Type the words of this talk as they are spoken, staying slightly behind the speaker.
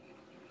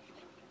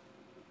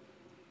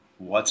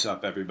What's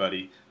up,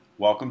 everybody?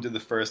 Welcome to the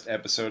first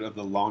episode of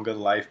the Longa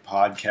Life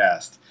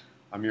podcast.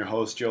 I'm your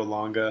host, Joe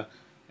Longa,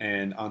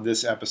 and on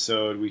this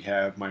episode, we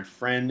have my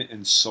friend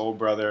and soul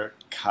brother,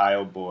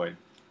 Kyle Boyd.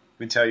 Let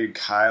me tell you,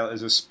 Kyle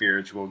is a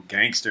spiritual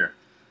gangster.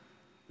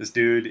 This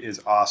dude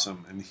is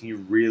awesome, and he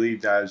really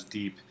dives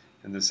deep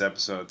in this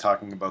episode,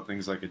 talking about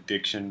things like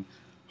addiction,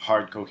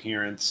 heart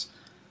coherence,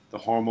 the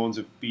hormones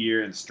of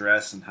fear and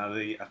stress, and how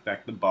they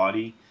affect the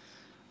body.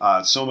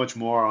 So much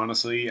more,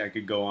 honestly. I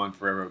could go on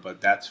forever,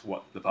 but that's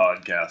what the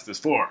podcast is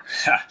for.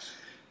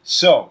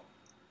 So,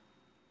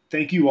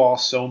 thank you all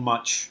so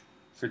much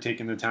for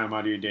taking the time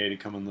out of your day to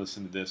come and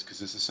listen to this, because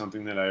this is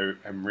something that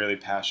I'm really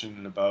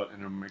passionate about,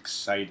 and I'm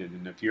excited.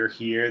 And if you're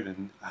here,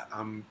 then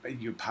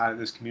you're part of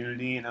this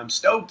community, and I'm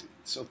stoked.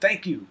 So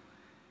thank you.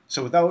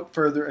 So without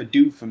further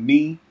ado from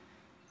me,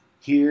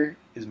 here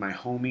is my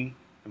homie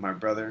and my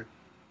brother,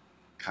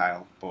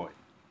 Kyle Boyd.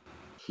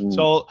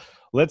 So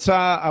let's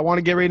I want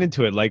to get right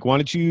into it. Like, why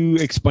don't you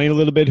explain a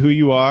little bit who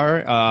you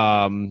are,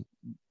 who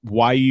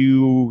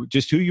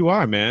you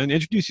are, man.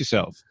 Introduce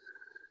yourself.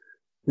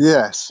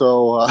 Yeah,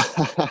 so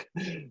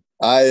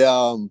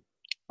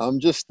I'm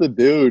just the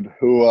dude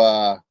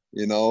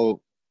who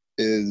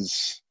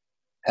is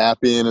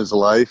happy in his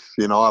life.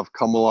 I've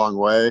come a long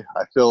way.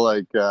 I feel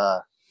like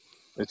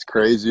it's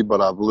crazy, but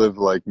I've lived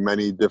like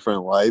many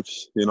different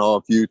lives.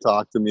 If you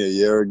talked to me a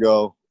year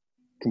ago,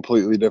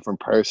 completely different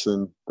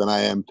person than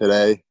I am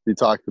today. If you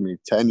talked to me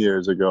 10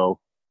 years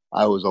ago,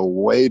 I was a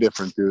way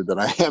different dude than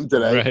I am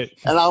today. Right.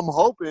 And I'm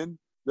hoping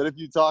that if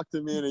you talk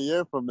to me in a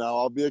year from now,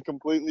 I'll be a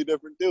completely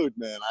different dude,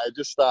 man. I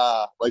just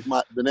the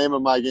name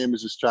of my game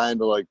is just trying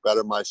to like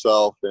better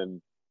myself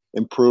and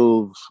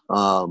improve.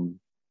 And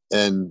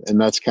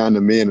that's kind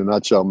of me in a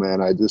nutshell,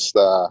 man. I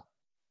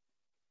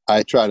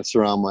try to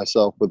surround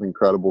myself with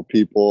incredible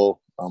people.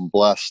 I'm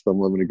blessed.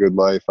 I'm living a good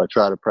life. I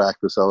try to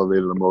practice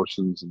elevated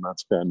emotions, and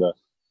that's kind of,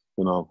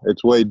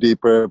 it's way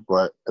deeper,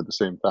 but at the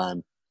same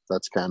time,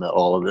 that's kind of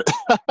all of it.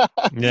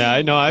 Yeah,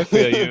 I know. I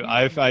feel you.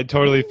 I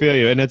totally feel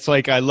you. And it's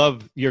like, I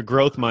love your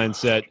growth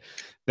mindset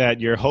that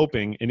you're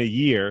hoping in a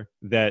year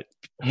that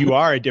you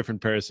are a different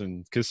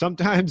person. Because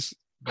sometimes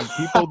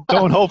people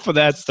don't hope for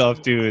that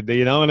stuff, dude.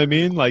 You know what I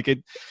mean? Like,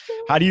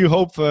 how do you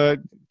hope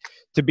to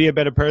be a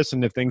better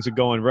person if things are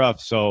going rough?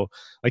 So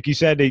like you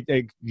said,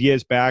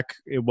 years back,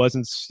 you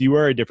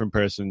were a different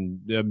person.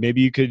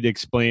 Maybe you could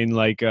explain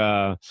like,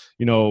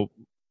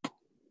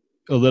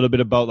 a little bit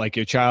about like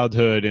your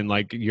childhood and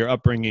like your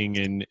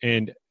upbringing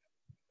and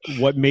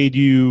what made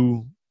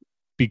you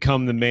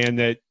become the man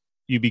that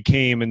you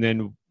became, and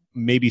then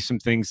maybe some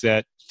things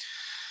that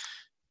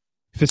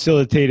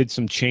facilitated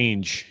some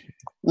change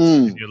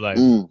in your life.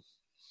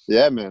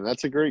 Yeah, man,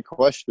 that's a great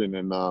question.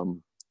 And,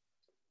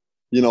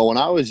 when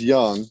I was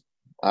young,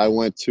 I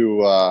went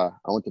to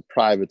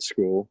private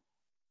school,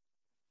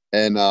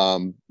 and,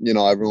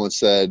 everyone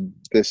said,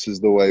 this is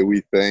the way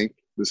we think.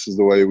 This is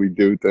the way we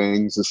do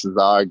things. This is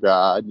our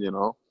God,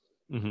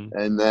 Mm-hmm.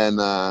 And then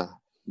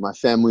my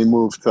family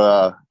moved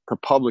to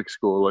public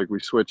school. Like, we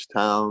switched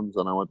towns,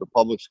 and I went to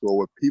public school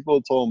where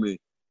people told me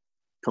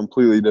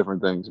completely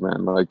different things,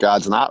 man. Like,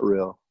 God's not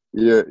real.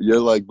 You're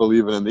like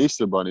believing in the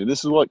Easter Bunny.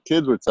 This is what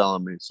kids were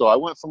telling me. So I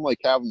went from like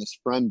having this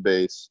friend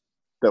base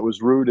that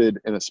was rooted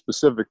in a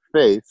specific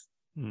faith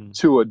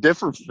to a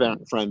different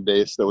friend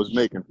base that was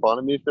making fun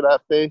of me for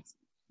that faith.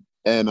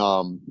 And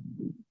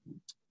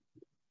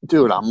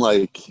dude, I'm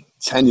like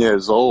 10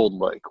 years old.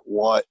 Like,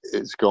 what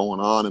is going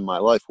on in my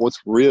life?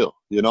 What's real?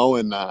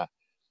 And I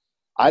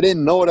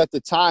didn't know it at the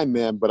time,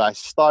 man, but I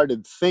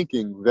started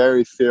thinking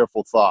very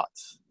fearful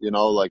thoughts.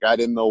 Like, I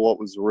didn't know what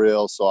was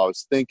real. So I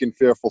was thinking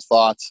fearful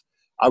thoughts.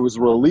 I was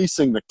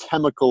releasing the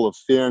chemical of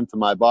fear into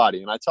my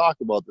body. And I talk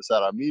about this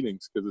at our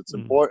meetings because it's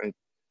important.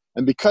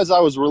 And because I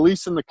was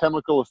releasing the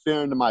chemical of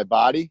fear into my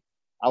body,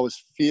 I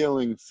was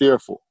feeling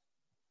fearful,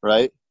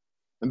 right?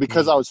 And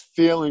because I was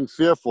feeling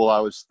fearful, I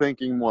was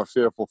thinking more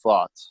fearful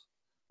thoughts,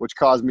 which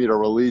caused me to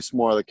release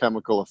more of the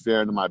chemical of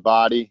fear into my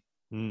body,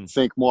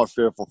 think more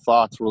fearful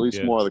thoughts,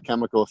 release more of the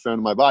chemical of fear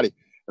into my body.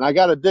 And I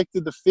got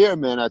addicted to fear,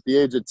 man, at the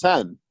age of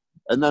 10.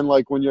 And then,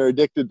 like, when you're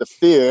addicted to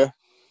fear,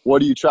 what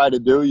do? You try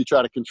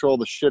to control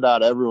the shit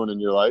out of everyone in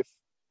your life.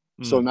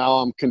 So now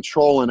I'm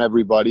controlling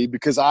everybody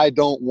because I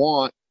don't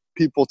want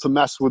people to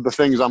mess with the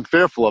things I'm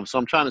fearful of. So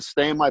I'm trying to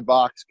stay in my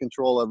box,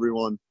 control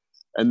everyone.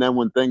 And then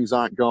when things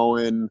aren't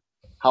going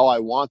how I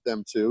want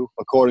them to,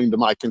 according to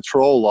my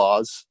control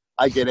laws,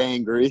 I get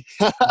angry.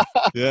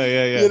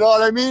 Yeah. You know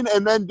what I mean?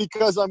 And then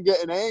because I'm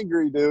getting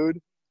angry, dude,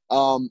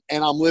 and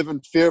I'm living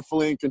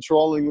fearfully and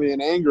controllingly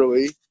and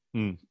angrily,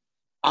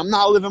 I'm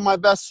not living my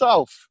best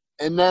self.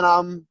 And then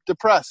I'm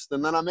depressed,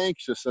 and then I'm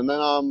anxious, and then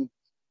I'm,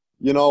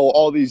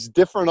 all these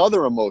different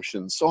other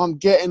emotions. So I'm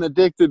getting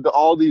addicted to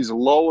all these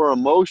lower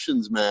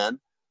emotions, man.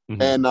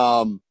 And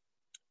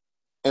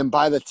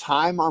by the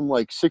time I'm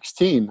like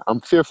 16,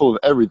 I'm fearful of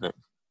everything.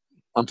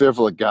 I'm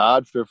fearful of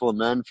God, fearful of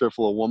men,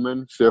 fearful of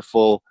women,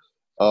 fearful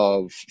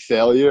of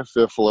failure,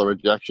 fearful of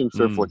rejection,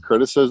 fearful of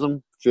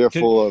criticism,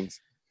 fearful of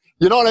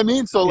You know what I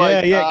mean? So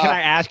like, yeah. Can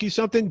I ask you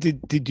something?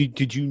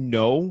 Did you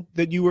know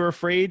that you were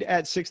afraid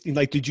at 16?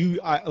 Like, did you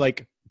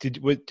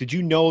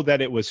know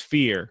that it was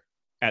fear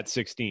at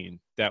 16?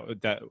 That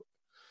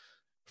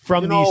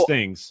from you these know,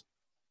 things.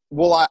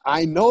 well,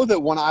 I know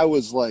that when I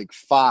was like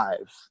 5,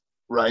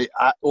 right,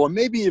 or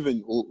maybe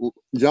even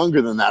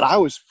younger than that, I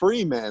was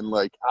free, man.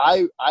 Like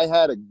I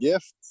had a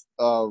gift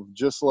of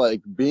just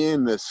like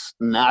being this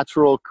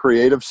natural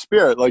creative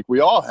spirit, like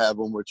we all have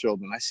when we're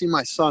children. I see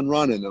my son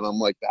running, and I'm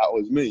like, that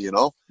was me, you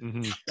know.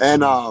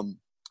 Mm-hmm.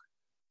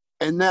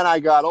 And then I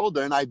got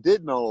older, and I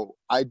did know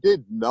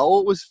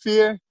it was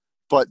fear.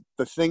 But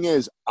the thing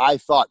is, I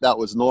thought that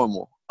was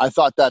normal. I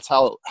thought that's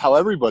how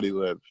everybody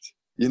lived.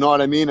 You know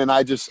what I mean? And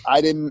I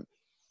didn't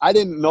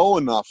know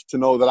enough to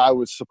know that I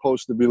was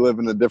supposed to be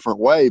living a different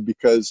way,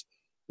 because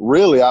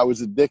really I was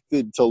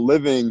addicted to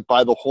living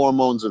by the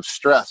hormones of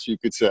stress, you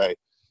could say.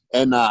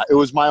 And it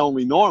was my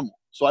only normal.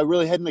 So I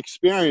really hadn't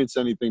experienced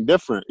anything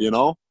different, you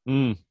know?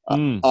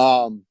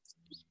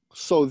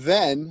 So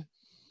then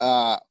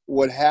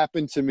what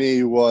happened to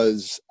me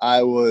was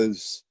I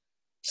was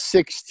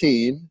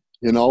 16,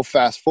 you know,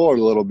 fast forward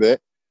a little bit.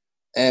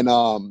 And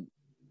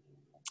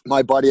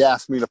my buddy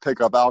asked me to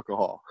pick up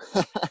alcohol.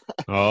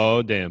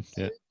 Oh, damn.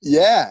 Yeah.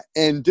 Yeah.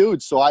 And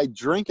dude, so I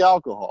drink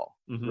alcohol,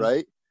 Mm-hmm.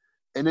 right?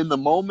 And in the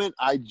moment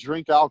I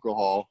drink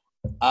alcohol,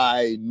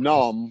 I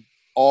numb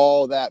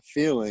all that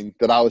feeling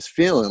that I was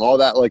feeling, all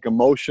that like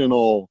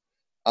emotional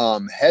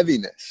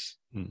heaviness.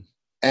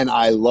 And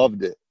I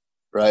loved it,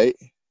 right?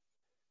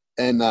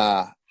 And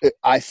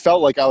I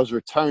felt like I was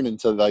returning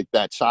to like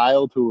that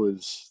child who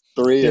was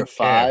 3 or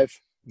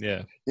 5.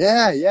 Yeah.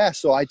 Yeah.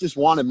 So I just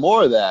wanted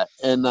more of that.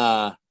 And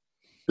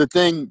the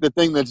thing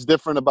that's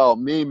different about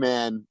me,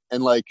 man,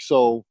 and like,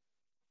 so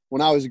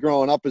when I was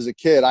growing up as a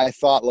kid, I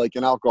thought like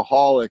an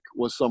alcoholic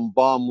was some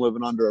bum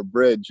living under a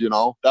bridge, you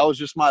know? That was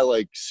just my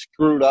like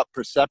screwed up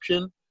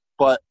perception.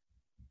 But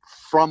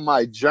from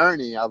my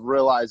journey, I've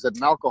realized that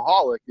an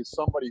alcoholic is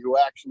somebody who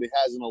actually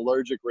has an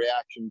allergic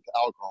reaction to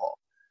alcohol.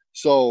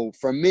 So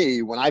for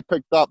me, when I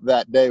picked up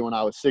that day when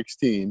I was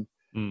 16,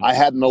 I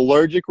had an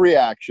allergic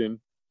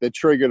reaction that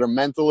triggered a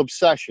mental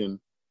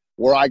obsession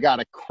where I got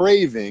a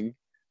craving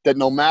that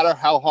no matter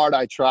how hard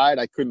I tried,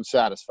 I couldn't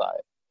satisfy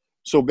it.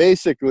 So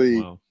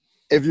basically, wow.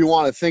 If you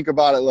want to think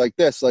about it like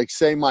this, like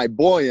say my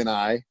boy and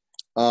I,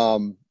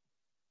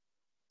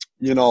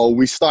 you know,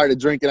 we started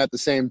drinking at the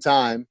same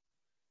time.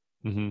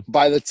 Mm-hmm.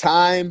 By the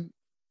time,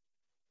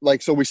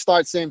 like, so we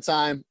start same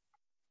time,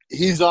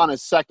 he's on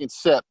his second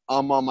sip,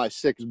 I'm on my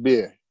 6th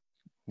beer.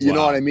 You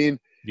know what I mean?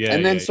 Yeah.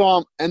 And then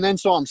so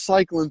I'm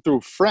cycling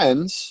through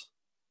friends.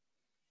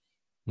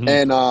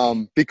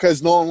 And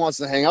because no one wants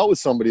to hang out with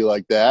somebody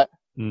like that,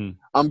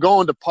 I'm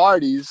going to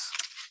parties,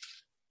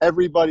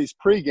 everybody's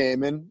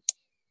pre-gaming,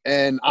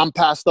 and I'm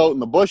passed out in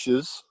the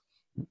bushes.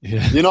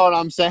 Yeah. You know what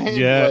I'm saying?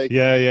 Yeah, like,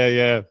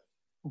 yeah.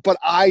 But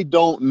I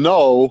don't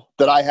know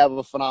that I have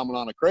a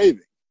phenomenon of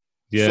craving.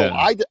 Yeah. So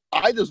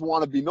I just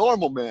want to be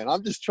normal, man.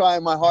 I'm just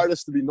trying my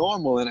hardest to be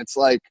normal, and it's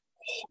like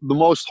the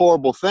most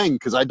horrible thing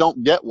because I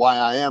don't get why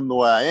I am the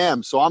way I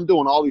am. So I'm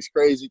doing all these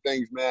crazy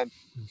things, man.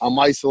 I'm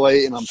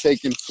isolating. I'm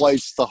taking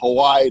flights to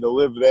Hawaii to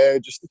live there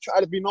just to try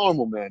to be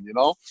normal, man, you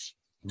know?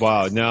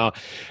 Wow. Now,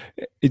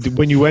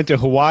 when you went to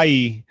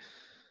Hawaii,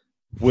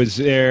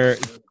 did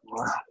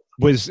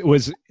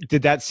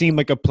that seem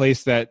like a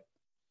place that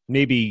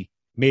maybe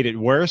made it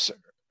worse?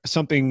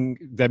 Something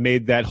that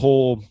made that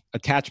whole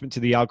attachment to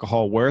the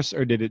alcohol worse,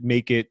 or did it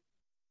make it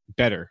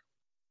better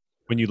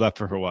when you left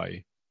for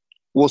Hawaii?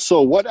 Well,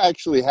 so what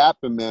actually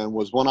happened, man,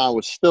 was when I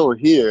was still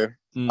here,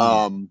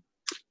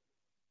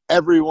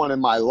 everyone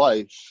in my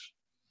life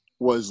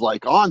was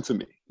like on to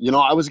me. You know,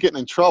 I was getting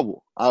in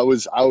trouble. I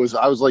was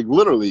like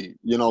literally,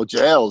 you know,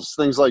 jails,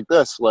 things like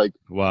this. Like,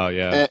 wow,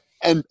 yeah.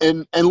 And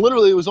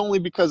literally it was only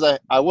because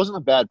I wasn't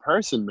a bad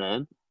person,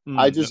 man.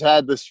 I just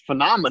had this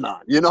phenomenon,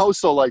 you know?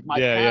 So like my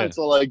parents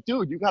are like,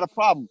 dude, you got a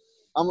problem.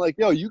 I'm like,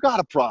 yo, you got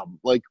a problem.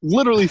 Like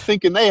literally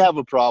thinking they have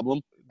a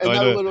problem, and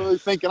they're literally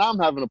thinking I'm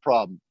having a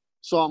problem.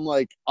 So I'm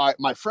like, all right,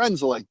 my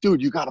friends are like,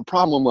 dude, you got a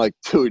problem. I'm like,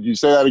 dude, you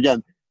say that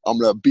again, I'm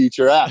going to beat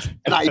your ass.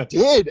 And I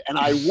did, and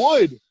I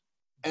would.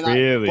 And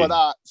really?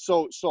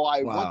 So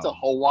I went to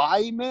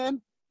Hawaii, man.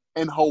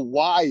 And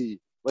Hawaii,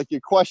 like your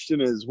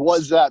question is,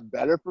 was that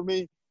better for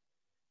me?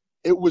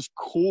 It was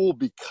cool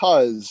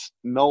because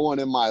no one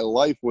in my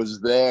life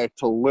was there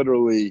to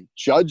literally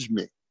judge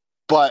me.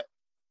 But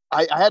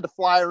I had to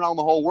fly around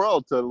the whole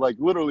world to like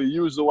literally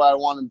use the way I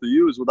wanted to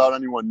use without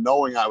anyone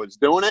knowing I was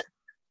doing it.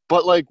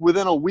 But like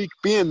within a week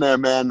being there,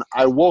 man,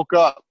 I woke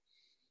up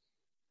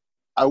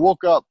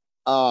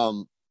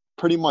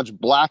pretty much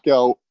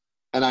blackout,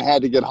 and I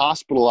had to get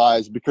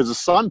hospitalized because of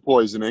sun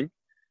poisoning.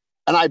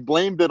 And I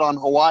blamed it on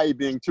Hawaii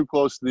being too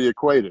close to the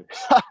equator.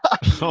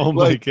 Oh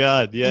my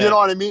God. Yeah. You know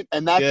what I mean?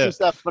 And that's just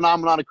that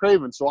phenomenon of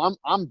craving. So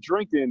I'm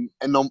drinking,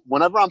 and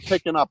whenever I'm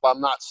picking up,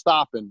 I'm not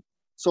stopping.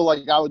 So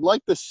like, I would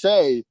like to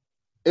say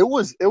it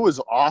was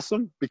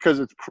awesome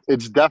because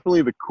it's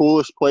definitely the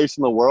coolest place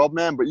in the world,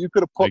 man. But you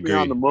could have put me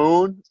on the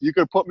moon. You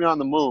could have put me on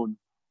the moon,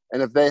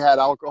 And if they had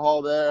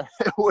alcohol there,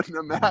 it wouldn't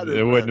have mattered.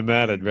 It wouldn't have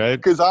mattered, right?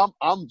 Because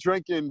I'm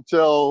drinking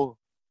till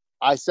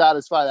I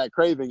satisfy that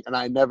craving, and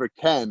I never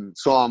can.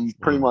 So I'm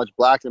pretty much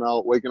blacking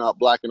out, waking up,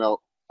 blacking out.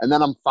 And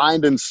then I'm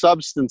finding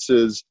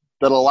substances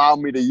that allow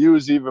me to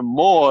use even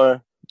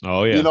more.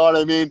 Oh, yeah. You know what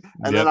I mean?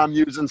 And Yep. then I'm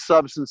using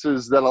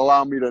substances that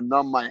allow me to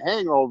numb my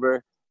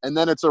hangover. And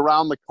then it's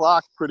around the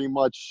clock pretty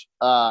much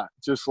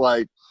just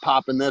like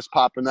popping this,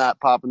 popping that,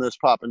 popping this,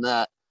 popping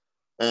that.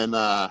 And,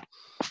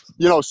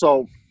 you know,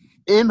 so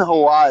in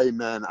Hawaii,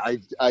 man,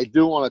 I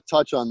do want to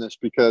touch on this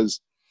because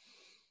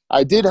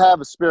I did have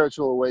a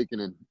spiritual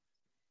awakening.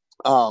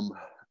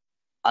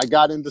 I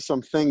got into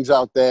some things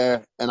out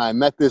there, and I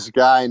met this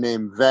guy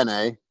named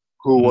Vene,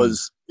 who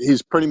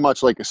he's pretty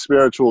much like a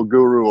spiritual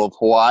guru of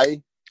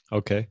Hawaii.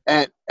 Okay.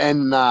 And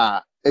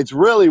it's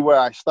really where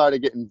I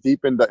started getting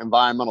deep into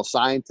environmental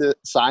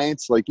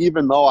science. Like,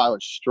 even though I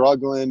was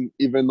struggling,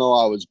 even though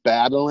I was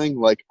battling,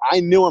 like,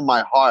 I knew in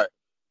my heart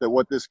that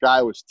what this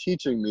guy was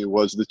teaching me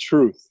was the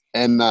truth.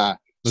 And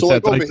Was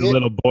that like the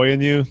little boy in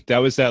you? That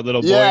was that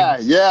little boy?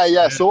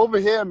 Yeah. So over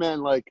here,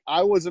 man, like,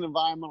 I was an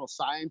environmental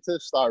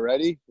scientist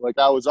already. Like,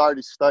 I was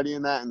already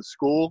studying that in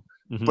school.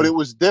 Mm-hmm. But it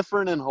was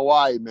different in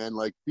Hawaii, man.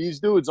 Like, these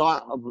dudes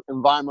aren't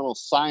environmental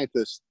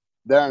scientists.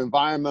 They're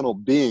environmental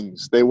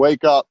beings. They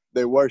wake up,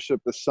 they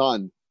worship the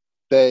sun.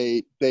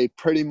 They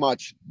pretty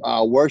much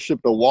worship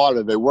the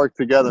water. They work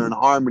together in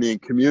harmony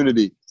and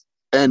community.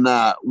 And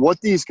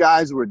what these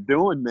guys were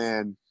doing,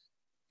 man,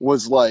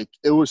 was like,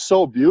 it was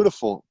so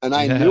beautiful. And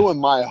I knew in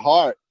my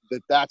heart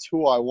that that's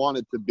who I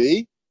wanted to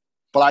be,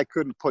 but I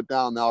couldn't put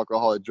down the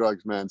alcoholic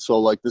drugs, man. So,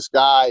 like, this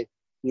guy,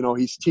 you know,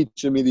 he's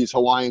teaching me these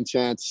Hawaiian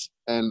chants,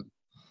 and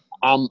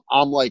I'm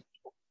like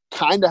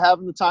kind of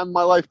having the time of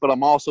my life, but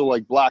I'm also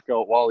like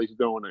blackout while he's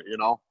doing it, you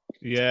know?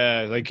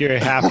 Yeah, like you're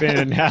half in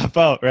and half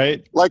out,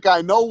 right? Like,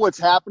 I know what's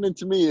happening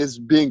to me is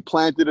being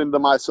planted into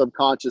my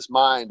subconscious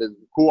mind and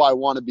who I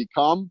want to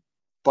become.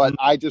 But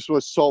I just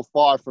was so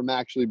far from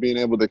actually being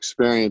able to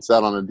experience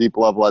that on a deep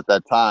level at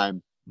that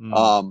time.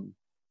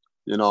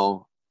 You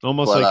know,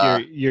 almost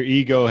like your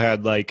ego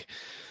had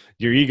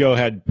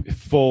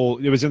full,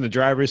 it was in the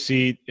driver's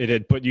seat. It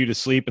had put you to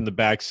sleep in the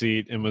back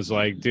seat and was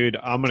like, dude,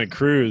 I'm going to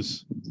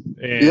cruise.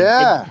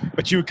 And,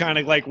 but you kind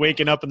of like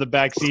waking up in the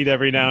back seat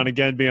every now and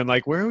again being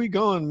like, where are we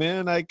going,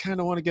 man? I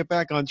kind of want to get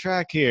back on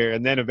track here.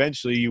 And then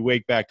eventually you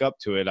wake back up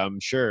to it, I'm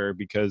sure,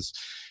 because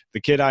the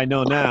kid I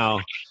know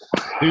now,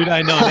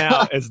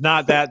 is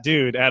not that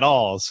dude at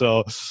all.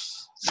 So,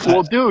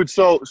 well, dude,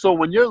 so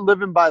when you're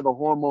living by the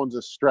hormones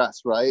of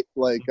stress, right?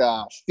 Like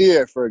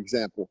fear, for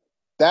example,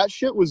 that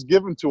shit was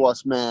given to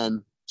us,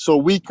 man, so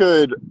we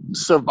could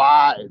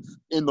survive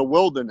in the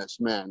wilderness,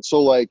 man.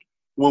 So, like,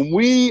 when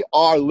we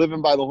are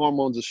living by the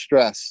hormones of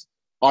stress,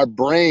 our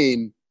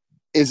brain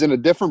is in a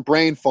different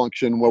brain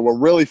function where we're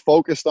really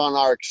focused on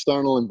our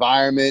external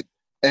environment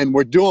and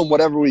we're doing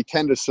whatever we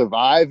can to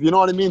survive. You know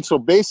what I mean? So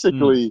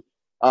basically,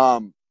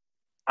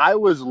 I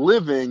was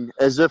living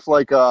as if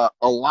like a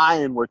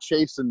lion were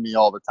chasing me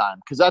all the time,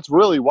 because that's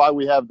really why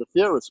we have the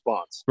fear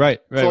response. Right.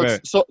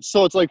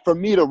 So it's like, for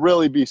me to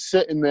really be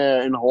sitting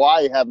there in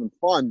Hawaii having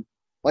fun,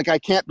 like, I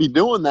can't be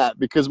doing that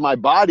because my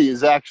body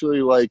is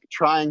actually like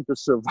trying to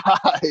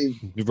survive.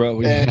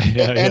 Bro,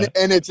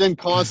 and it's in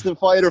constant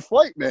fight or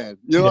flight, man.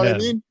 You know what I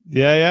mean?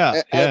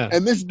 Yeah.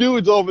 And this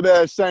dude's over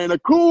there saying a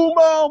cool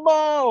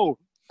mo.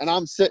 And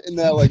I'm sitting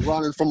there like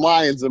running from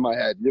lions in my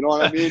head. You know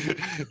what I mean?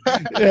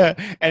 Yeah.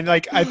 And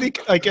like, I think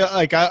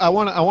I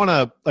want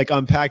to like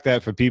unpack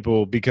that for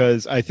people,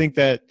 because I think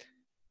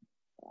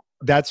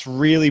that's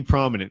really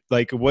prominent.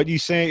 Like, what you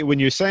say when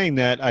you're saying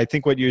that, I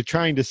think what you're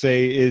trying to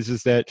say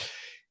is that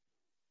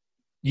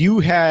he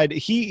had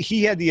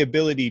the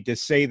ability to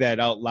say that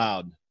out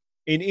loud,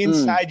 and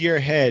inside your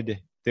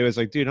head there was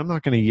like, dude, I'm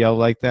not going to yell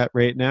like that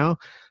right now.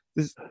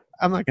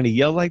 I'm not going to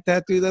yell like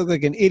that, dude. That's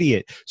like an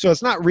idiot. So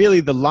it's not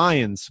really the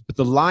lions, but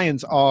the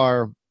lions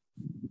are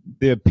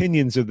the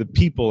opinions of the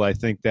people, I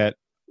think, that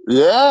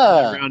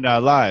around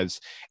our lives.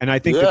 And I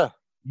think that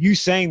you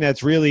saying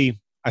that's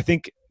really, I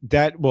think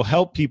that will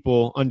help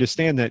people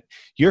understand that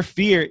your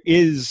fear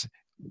is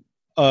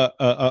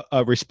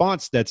a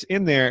response that's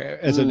in there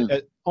as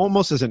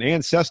almost as an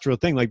ancestral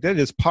thing. Like, that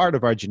is part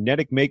of our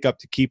genetic makeup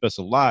to keep us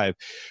alive.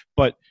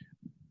 But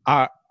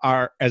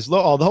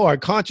although our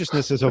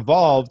consciousness has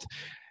evolved,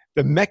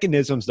 the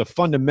mechanisms, the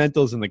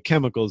fundamentals, and the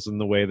chemicals in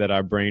the way that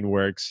our brain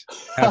works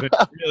haven't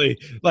really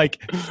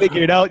like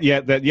figured out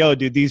yet that, yo,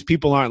 dude, these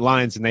people aren't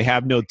lions and they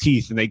have no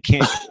teeth and they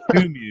can't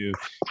consume you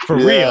for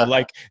real.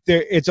 Like,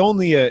 it's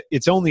only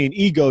an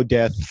ego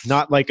death,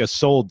 not like a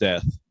soul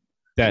death.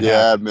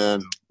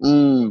 Man.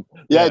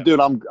 Dude,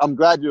 I'm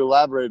glad you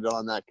elaborated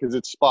on that, because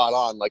it's spot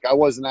on. Like, I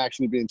wasn't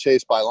actually being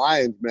chased by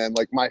lions, man.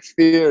 Like, my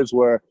fears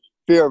were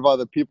fear of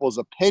other people's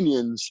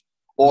opinions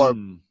or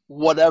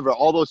whatever.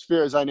 All those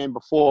fears I named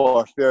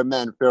before, fear of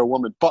men, fear of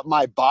women. But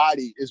my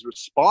body is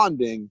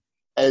responding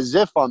as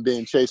if I'm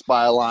being chased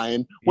by a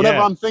lion whenever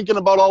I'm thinking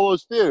about all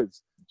those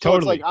fears. So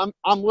it's like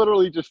I'm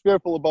literally just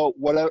fearful about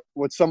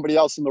what somebody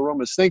else in the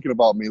room is thinking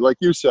about me. Like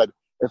you said,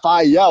 if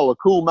I yell a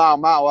cool mau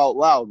mau out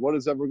loud, what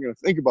is everyone going to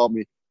think about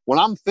me? When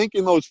I'm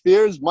thinking those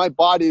fears, my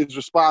body is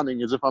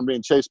responding as if I'm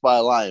being chased by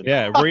a lion.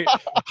 Yeah,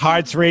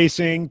 heart's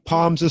racing,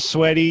 palms are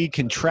sweaty,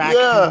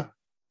 contraction. Yeah.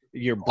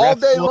 Your breath all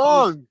day slows.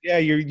 long. Yeah,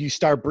 you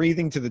start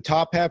breathing to the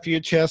top half of your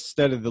chest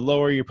instead of the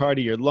lower part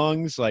of your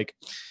lungs. Like,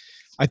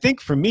 I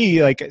think for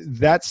me, like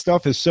that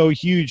stuff is so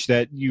huge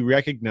that you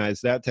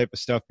recognize that type of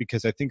stuff,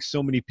 because I think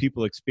so many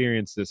people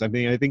experience this. I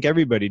mean, I think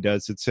everybody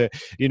does. It's I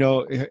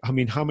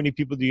mean, how many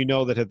people do you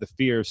know that have the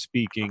fear of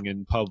speaking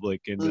in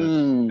public, and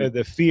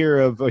the fear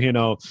of,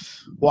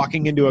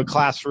 walking into a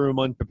classroom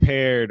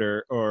unprepared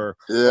or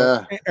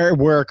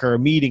work or a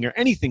meeting or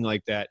anything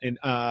like that. And,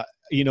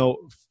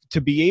 to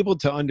be able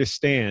to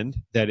understand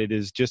that it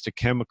is just a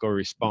chemical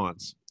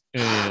response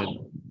and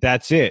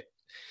that's it.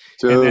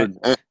 Dude.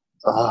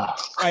 I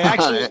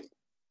actually,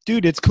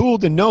 dude, it's cool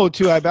to know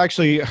too. I've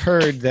actually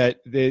heard that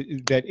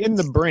that in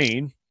the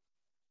brain,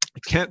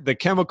 the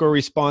chemical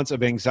response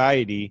of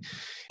anxiety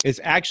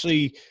is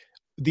actually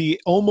the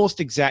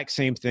almost exact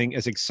same thing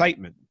as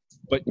excitement,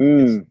 but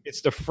it's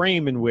the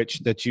frame in which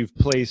that you've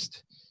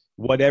placed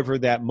whatever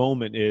that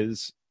moment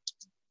is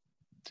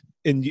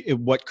in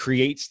what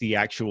creates the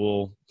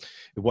actual,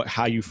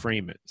 how you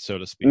frame it, so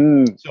to speak.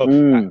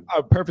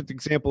 A perfect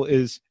example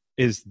is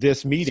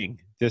this meeting.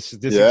 This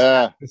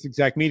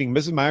exact meeting.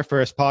 This is my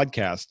first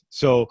podcast.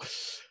 So,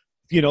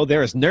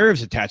 there's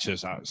nerves attached to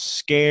this. I was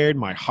scared.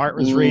 My heart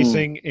was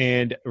racing.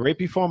 And right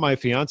before my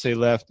fiance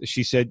left,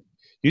 she said,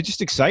 "You're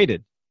just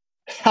excited."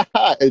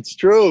 It's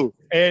true.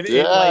 And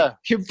it like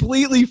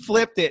completely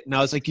flipped it. And I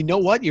was like, you know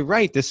what? You're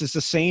right. This is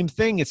the same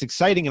thing. It's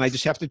exciting. And I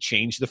just have to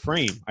change the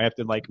frame. I have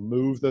to like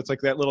move. That's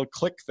like that little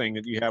click thing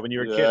that you have when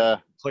you're a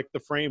kid. Click the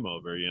frame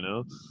over,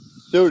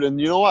 Dude,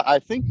 and you know what? I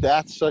think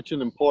that's such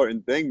an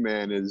important thing,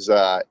 man, is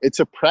it's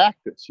a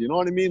practice. You know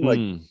what I mean? Like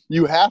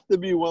you have to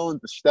be willing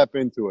to step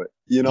into it,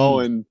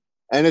 and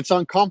it's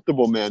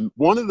uncomfortable, man.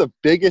 One of the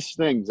biggest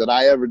things that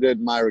I ever did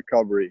in my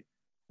recovery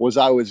was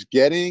I was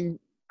getting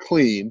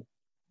clean.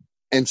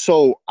 And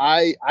so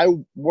I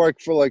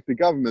worked for like the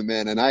government,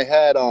 man, and I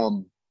had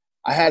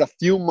a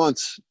few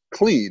months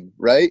clean,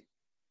 right?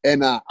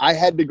 And I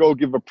had to go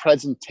give a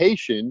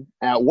presentation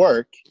at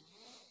work,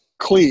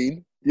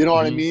 clean, you know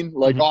what I mean?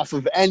 Like off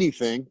of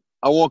anything.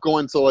 I won't go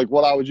into like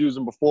what I was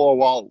using before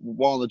while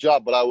on the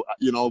job, but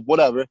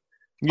whatever.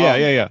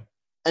 Yeah.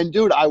 And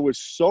dude, I was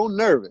so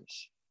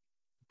nervous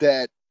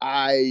that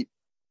I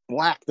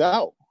blacked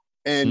out,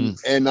 and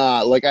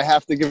like I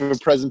have to give a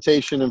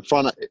presentation in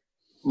front of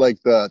like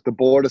the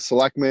board of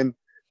selectmen,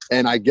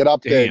 and I get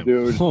up there,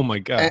 dude. Oh my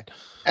God.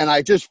 And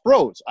I just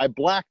froze. I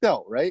blacked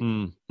out, right?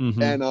 And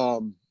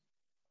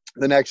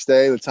the next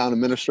day the town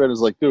administrator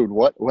was like, dude,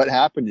 what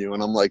happened to you?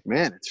 And I'm like,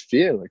 man, it's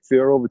fear. Like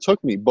fear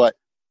overtook me. But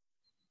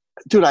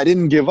dude, I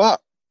didn't give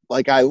up.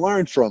 Like I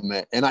learned from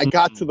it, and I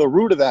got to the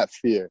root of that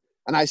fear.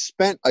 And I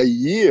spent a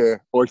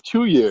year or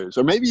 2 years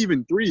or maybe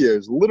even 3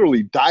 years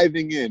literally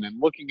diving in and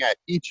looking at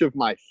each of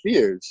my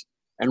fears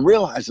and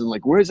realizing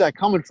like, where's that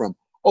coming from?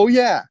 Oh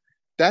yeah,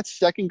 that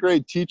second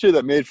grade teacher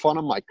that made fun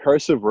of my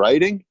cursive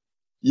writing,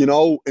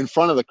 in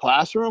front of the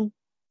classroom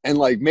and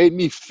like made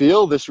me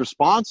feel this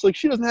response. Like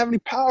she doesn't have any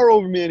power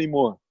over me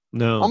anymore.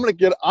 No, I'm going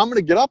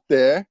to get up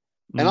there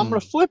and I'm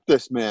going to flip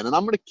this, man. And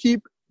I'm going to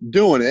keep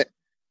doing it.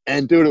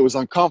 And dude, it was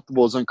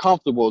uncomfortable. And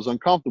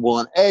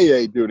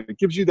AA, dude, it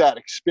gives you that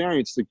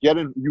experience to get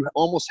in. You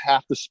almost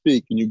have to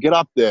speak and you get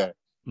up there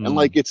and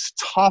like, it's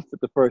tough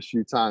at the first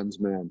few times,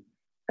 man.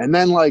 And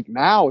then like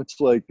now it's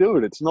like,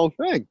 dude, it's no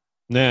thing.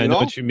 Yeah, I know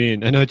what you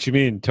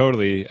mean.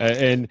 Totally.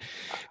 And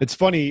it's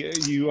funny.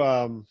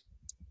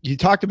 You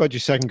talked about your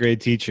second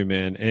grade teacher,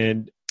 man.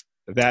 And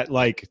that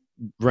like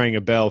rang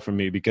a bell for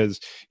me,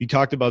 because you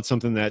talked about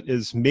something that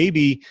is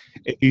maybe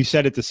if you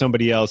said it to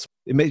somebody else,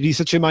 it may be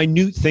such a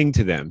minute thing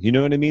to them. You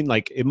know what I mean?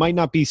 Like it might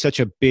not be such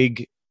a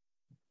big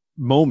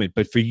moment,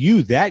 but for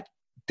you, that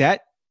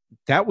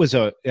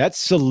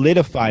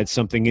solidified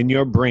something in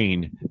your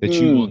brain that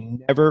you will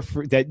never,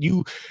 that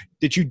you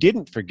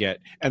didn't forget,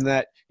 and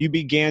that you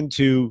began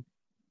to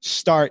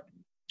start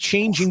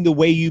changing the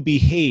way you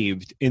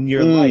behaved in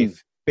your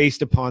life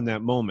based upon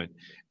that moment.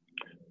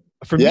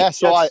 For me,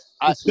 so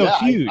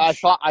huge. I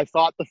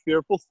thought the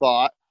fearful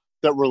thought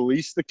that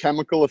released the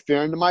chemical of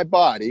fear into my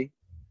body,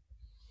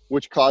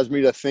 which caused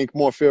me to think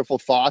more fearful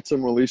thoughts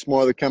and release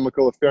more of the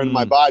chemical of fear into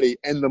my body.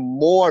 And the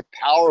more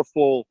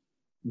powerful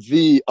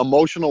the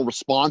emotional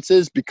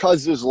responses,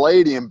 because this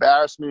lady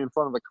embarrassed me in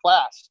front of the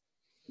class,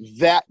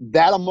 that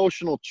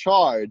emotional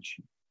charge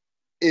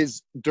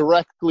is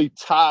directly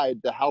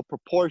tied to how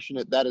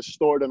proportionate that is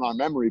stored in our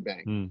memory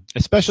bank.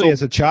 Especially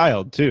as a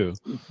child too.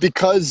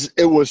 Because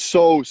it was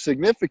so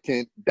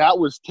significant, that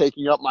was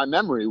taking up my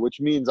memory, which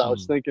means I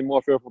was thinking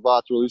more fearful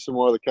thoughts, releasing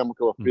more of the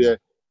chemical of fear.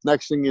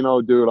 Next thing you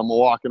know, dude, I'm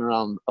walking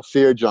around a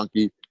fear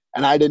junkie,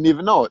 and I didn't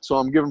even know it. So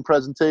I'm giving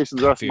presentations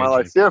the rest of my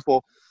life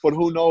fearful, but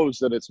who knows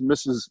that it's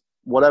Mrs.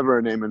 whatever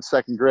her name in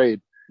second grade.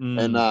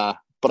 And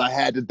but I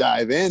had to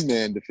dive in,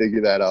 man, to figure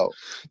that out.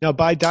 Now,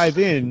 by dive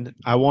in,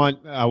 I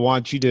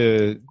want you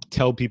to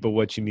tell people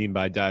what you mean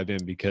by dive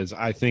in, because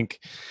I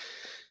think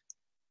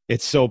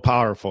It's so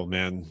powerful,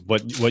 man.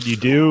 What you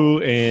do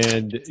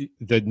and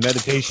the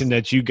meditation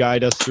that you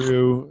guide us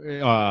through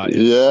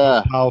is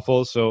so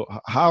powerful. So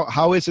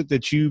how is it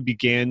that you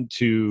began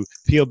to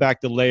peel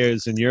back the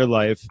layers in your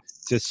life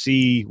to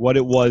see what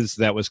it was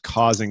that was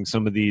causing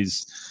some of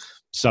these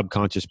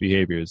subconscious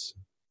behaviors?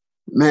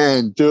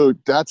 Man, dude,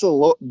 that's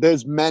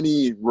there's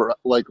many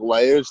like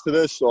layers to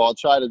this, so I'll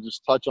try to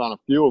just touch on a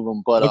few of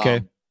them. But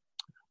okay.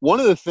 One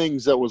of the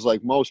things that was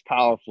like most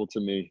powerful to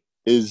me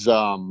is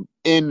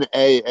in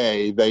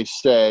AA, they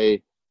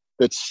say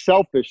that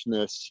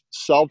selfishness,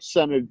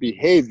 self-centered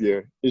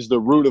behavior is the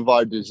root of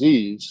our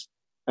disease.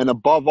 And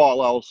above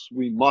all else,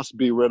 we must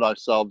be rid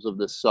ourselves of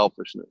this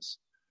selfishness.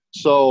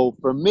 So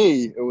for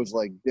me, it was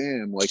like,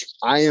 damn, like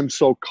I am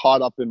so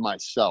caught up in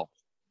myself.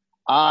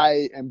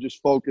 I am just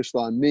focused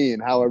on me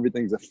and how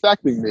everything's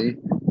affecting me.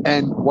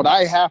 And what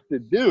I have to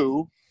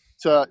do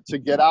to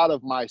get out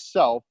of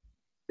myself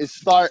is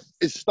start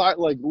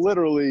like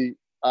literally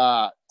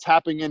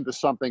tapping into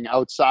something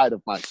outside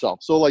of myself.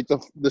 So like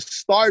the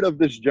start of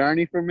this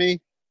journey for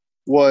me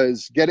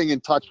was getting in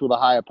touch with a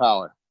higher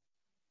power.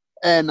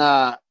 And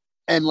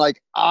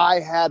like I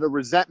had a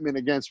resentment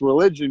against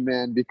religion,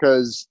 man,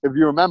 because if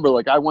you remember,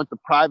 like I went to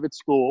private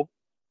school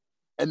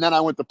and then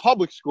I went to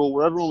public school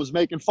where everyone was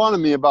making fun of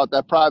me about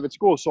that private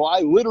school. So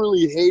I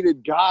literally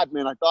hated God,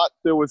 man. I thought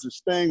there was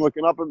this thing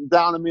looking up and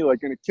down at me,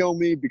 like going to kill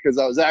me because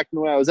I was acting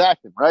the way I was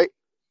acting, right?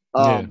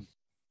 Yeah.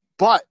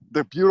 But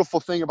the beautiful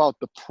thing about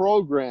the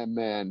program,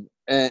 man,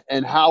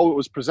 and how it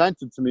was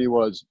presented to me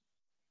was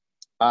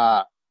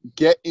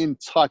get in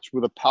touch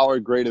with a power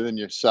greater than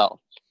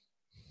yourself.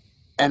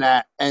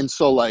 And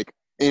so like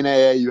in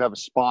AA, you have a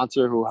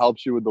sponsor who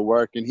helps you with the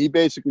work. And he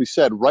basically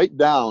said, write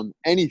down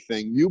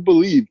anything you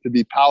believe to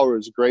be power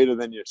is greater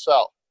than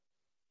yourself.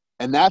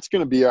 And that's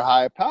going to be your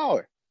higher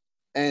power.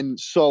 And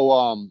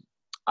so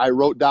I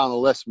wrote down a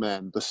list,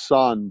 man, the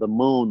sun, the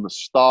moon, the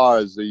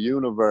stars, the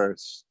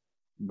universe,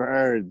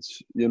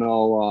 birds, you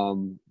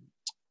know,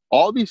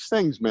 all these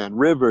things, man,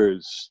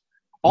 rivers.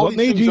 All what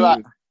made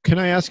you, can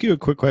I ask you a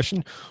quick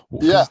question?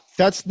 Yeah.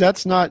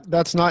 That's not,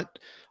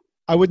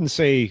 I wouldn't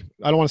say,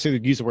 I don't want to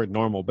use the word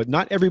normal, but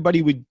not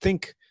everybody would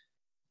think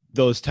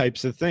those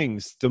types of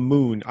things. The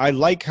moon. I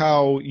like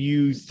how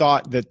you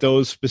thought that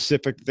those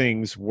specific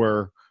things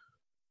were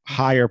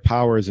higher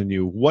powers in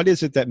you. What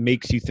is it that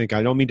makes you think,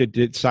 I don't mean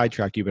to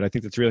sidetrack you, but I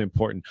think that's really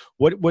important.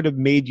 What would have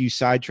made you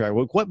sidetrack?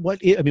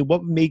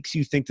 What makes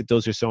you think that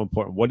those are so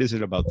important? What is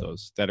it about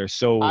those that are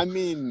so, I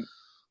mean,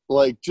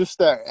 like just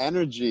that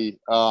energy,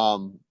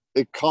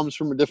 it comes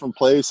from a different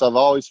place. I've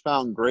always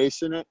found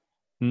grace in it.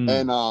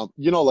 And,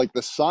 you know, like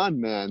the sun,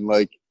 man,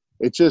 like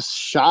it just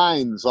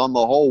shines on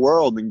the whole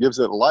world and gives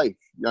it life.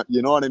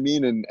 You know what I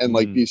mean? And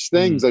like these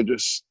things are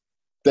just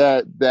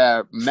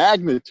that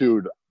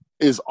magnitude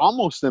is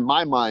almost in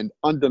my mind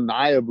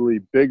undeniably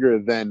bigger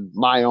than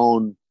my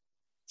own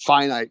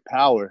finite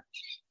power.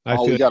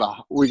 We got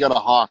a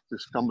hawk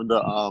just coming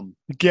to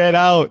get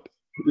out.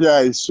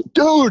 Yeah,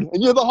 dude,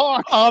 and you're the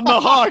hawk. I'm the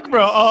hawk,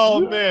 bro.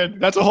 Oh man,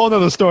 that's a whole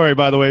nother story,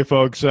 by the way,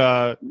 folks.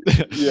 Yeah,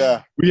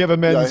 we have a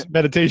men's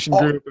meditation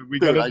group, and we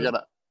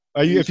gotta.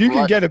 If you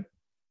can get it,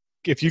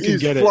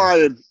 he's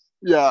flying.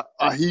 Yeah,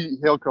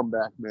 he'll come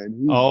back,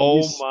 man.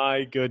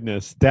 My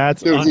goodness,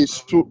 that's dude.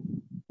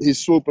 He's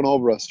swooping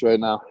over us right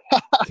now.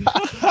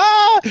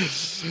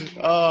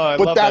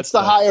 But that's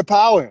the higher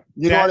power.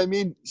 You know what I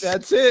mean?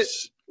 That's it.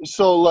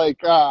 So like,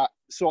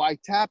 so I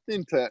tapped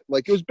into,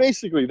 like, it was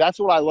basically, that's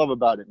what I love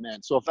about it,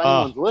 man. So if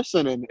anyone's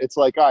listening, it's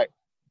like, all right,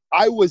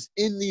 I was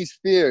in these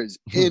fears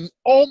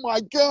oh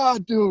my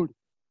God, dude.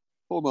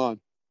 Hold on.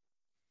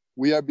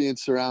 We are being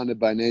surrounded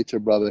by nature,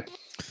 brother.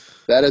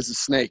 That is a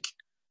snake.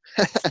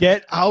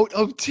 Get out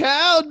of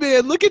town,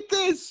 man. Look at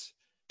this.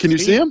 Can you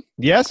see him?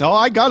 Yes. Oh,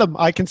 I got him.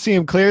 I can see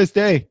him clear as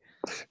day.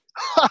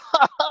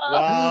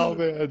 Wow,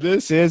 man.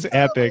 This is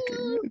epic.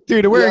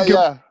 Dude,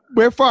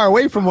 we're far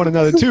away from one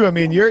another too. I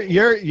mean,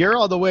 you're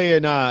all the way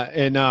in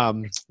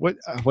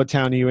what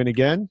town are you in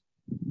again?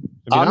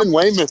 I'm in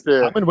Weymouth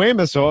there. I'm in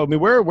Weymouth, so I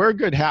mean we're a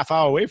good half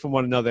hour away from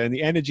one another, and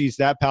the energy is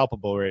that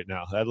palpable right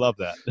now. I love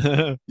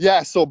that.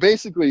 Yeah, so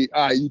basically,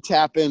 you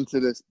tap into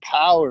this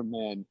power,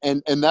 man,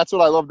 and that's what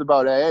I loved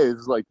about AA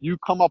is like you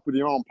come up with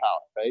your own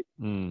power, right?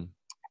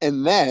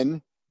 And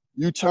then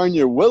you turn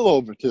your will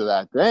over to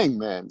that thing,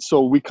 man.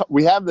 So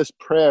we have this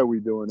prayer we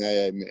do in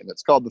AA, man.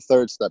 It's called the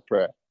third step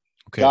prayer.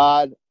 Okay.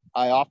 God,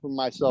 I offer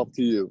myself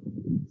to you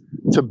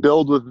to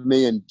build with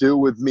me and do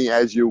with me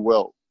as you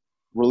will.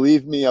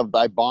 Relieve me of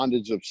thy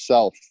bondage of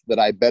self, that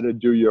I better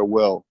do your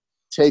will.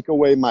 Take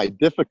away my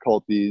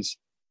difficulties.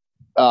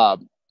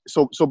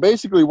 So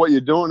basically what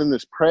you're doing in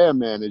this prayer,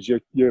 man, is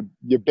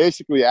you're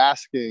basically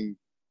asking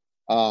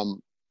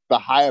the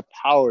higher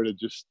power to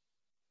just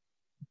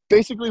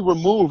basically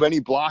remove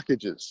any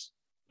blockages,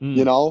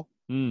 you know,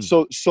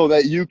 so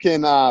that you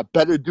can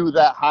better do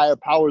that higher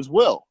power's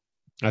will.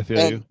 I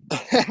feel you.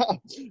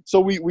 So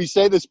we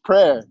say this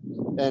prayer,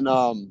 and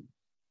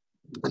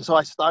so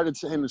I started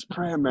saying this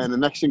prayer, man. The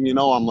next thing you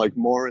know, I'm like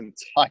more in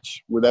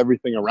touch with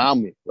everything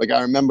around me. Like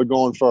I remember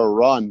going for a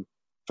run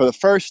for the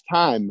first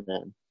time,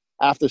 man,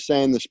 after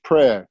saying this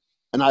prayer,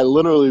 and I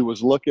literally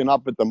was looking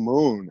up at the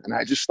moon and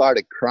I just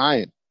started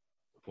crying.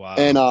 Wow.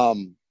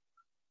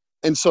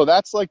 And so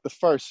that's like the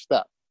first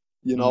step,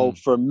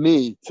 for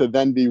me to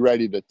then be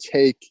ready to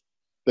take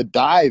the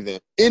dive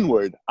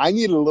inward. I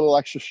needed a little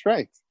extra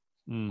strength.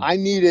 I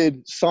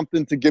needed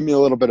something to give me a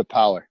little bit of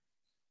power.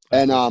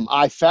 And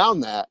I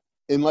found that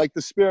in like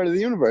the spirit of the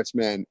universe,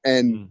 man.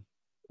 And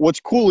what's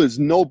cool is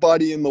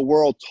nobody in the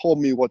world told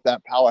me what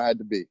that power had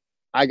to be.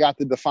 I got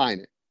to define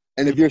it.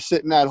 And if you're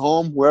sitting at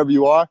home, wherever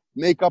you are,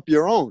 make up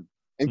your own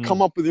and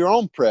come up with your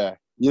own prayer.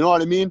 You know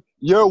what I mean?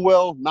 Your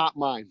will, not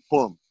mine.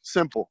 Boom.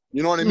 Simple.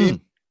 You know what I mean?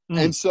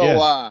 And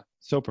so,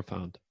 so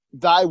profound.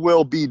 Thy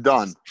will be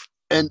done.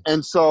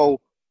 And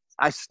so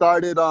I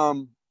started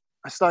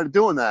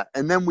doing that.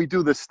 And then we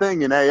do this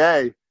thing in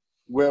AA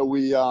where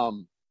we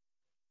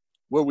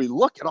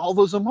look at all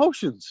those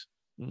emotions.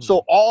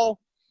 So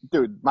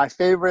dude, my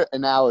favorite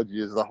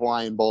analogy is the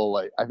Hawaiian bowl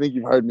light. I think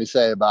you've heard me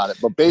say about it,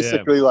 but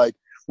basically like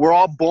we're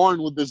all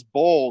born with this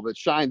bowl that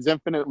shines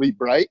infinitely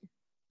bright.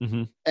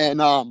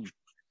 And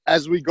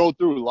as we go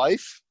through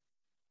life,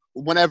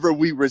 whenever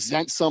we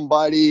resent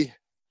somebody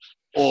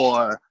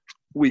or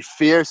we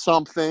fear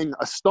something,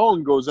 a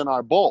stone goes in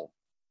our bowl.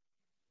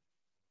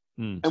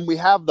 And we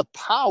have the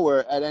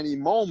power at any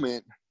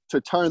moment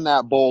to turn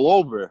that bowl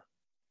over.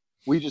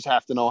 We just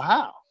have to know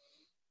how.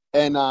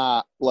 And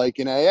like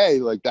in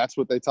AA, like that's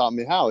what they taught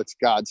me how. It's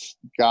God's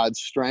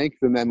strength,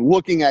 and then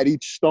looking at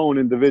each stone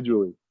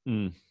individually.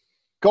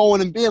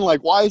 Going and being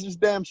like, why is this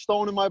damn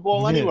stone in my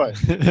bowl anyway?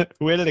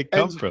 Where did it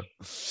come from?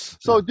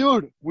 So,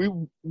 dude,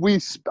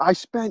 I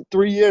spent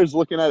 3 years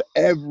looking at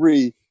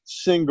every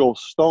single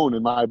stone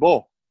in my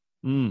bowl.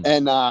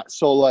 And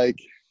so like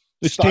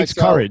this takes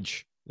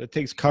courage. That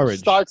takes courage.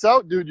 Starts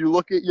out, dude, you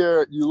look at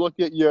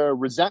your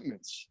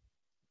resentments.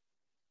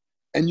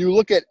 And you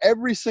look at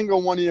every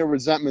single one of your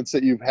resentments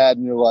that you've had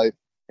in your life,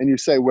 and you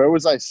say, where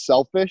was I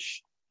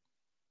selfish?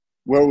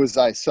 Where was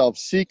I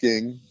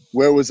self-seeking?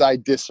 Where was I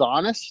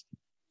dishonest?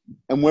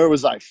 And where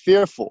was I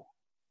fearful?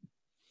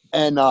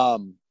 And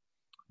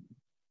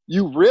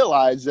you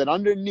realize that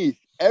underneath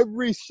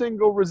every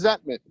single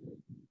resentment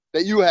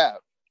that you have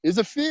is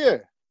a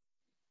fear.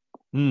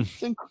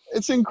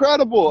 It's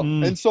incredible.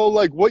 And so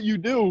like what you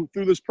do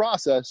through this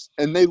process,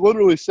 and they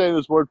literally say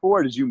this word for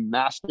word, is you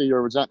master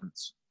your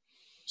resentments.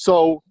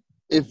 So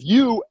if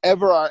you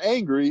ever are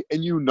angry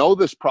and you know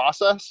this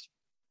process,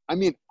 I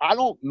mean, I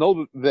don't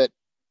know that,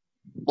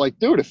 like,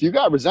 dude, if you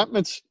got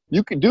resentments,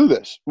 you can do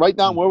this. Write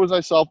down, where was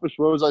I selfish?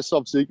 Where was I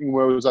self-seeking?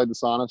 Where was I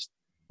dishonest?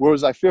 Where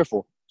was I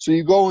fearful? So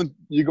you're going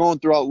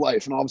throughout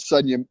life, and all of a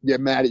sudden you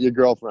get mad at your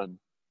girlfriend.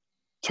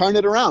 Turn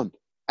it around.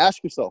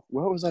 Ask yourself,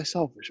 where was I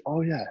selfish?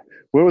 Oh, yeah.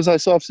 Where was I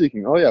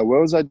self-seeking? Oh, yeah.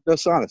 Where was I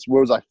dishonest?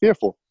 Where was I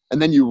fearful?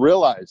 And then you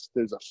realize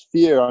there's a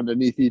fear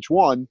underneath each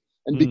one.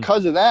 And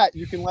because of that,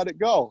 you can let it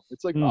go.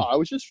 It's like, oh, I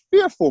was just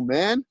fearful,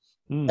 man.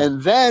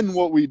 And then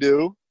what we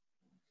do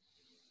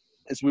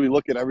is we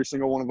look at every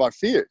single one of our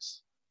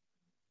fears.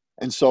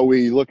 And so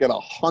we look at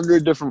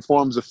 100 different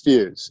forms of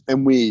fears.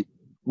 And we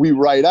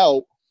write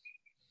out,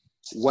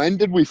 when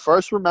did we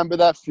first remember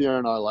that fear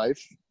in our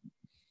life?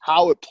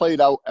 How it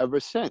played out ever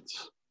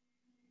since.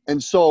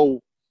 And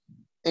so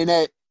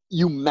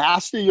you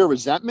master your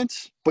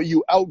resentments, but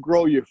you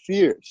outgrow your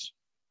fears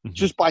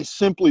just by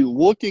simply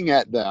looking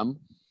at them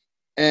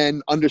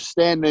and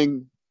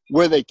understanding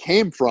where they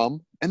came from,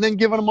 and then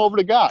giving them over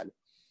to God.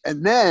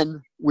 And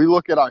then we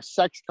look at our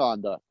sex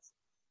conduct,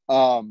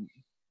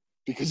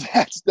 because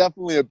that's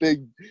definitely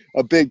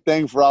a big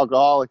thing for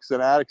alcoholics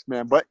and addicts,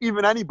 man. But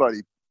even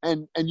anybody,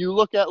 and you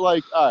look at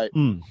like, all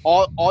right,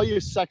 all your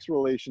sex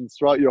relations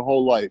throughout your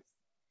whole life.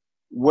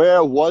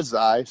 Where was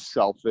I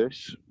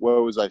selfish?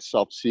 Where was I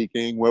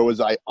self-seeking? Where was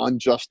I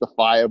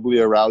unjustifiably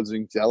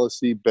arousing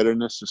jealousy,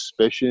 bitterness,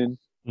 suspicion?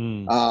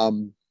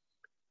 And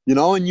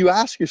you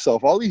ask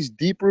yourself all these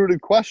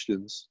deep-rooted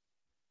questions,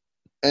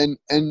 and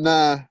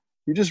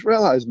you just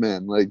realize,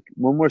 man, like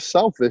when we're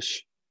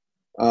selfish,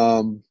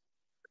 dude,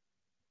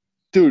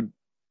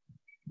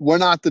 we're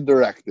not the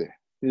director.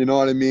 You know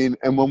what I mean?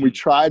 And when we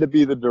try to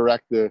be the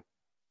director,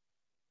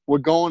 we're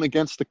going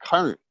against the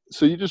current.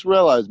 So you just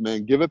realize,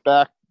 man, give it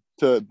back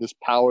to this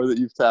power that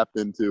you've tapped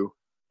into,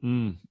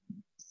 and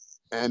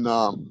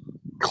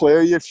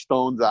clear your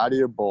stones out of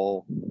your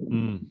bowl.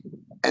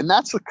 And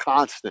that's a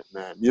constant,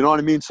 man. You know what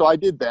I mean? So I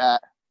did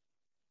that.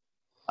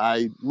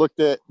 I looked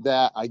at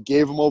that. I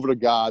gave them over to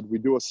God. We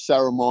do a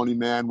ceremony,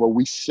 man, where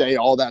we say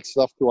all that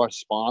stuff to our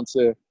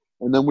sponsor,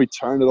 and then we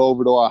turn it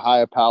over to our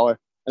higher power,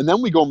 and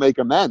then we go make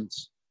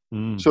amends.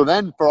 So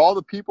then for all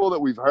the people that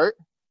we've hurt,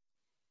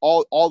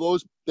 all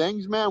those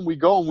things, man, we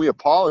go and we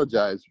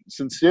apologize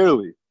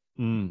sincerely.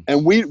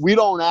 And we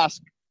don't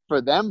ask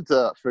for them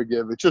to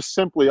forgive. It's just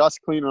simply us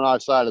cleaning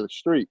our side of the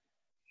street.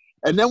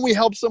 And then we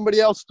help somebody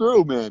else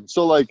through, man.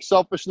 So like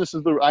selfishness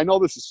is I know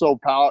this is so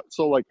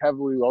like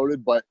heavily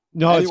loaded, but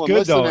no, it's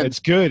good though. It's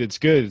good.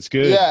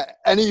 Yeah.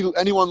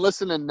 Anyone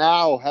listening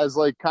now has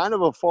like kind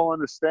of a full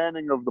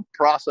understanding of the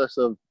process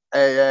of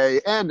AA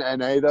and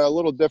NA. They're a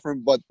little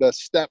different, but the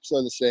steps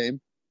are the same.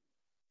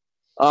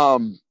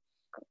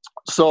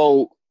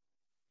 So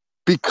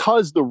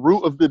because the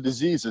root of the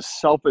disease is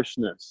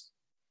selfishness,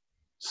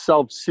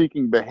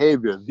 self-seeking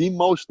behavior, the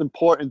most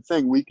important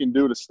thing we can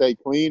do to stay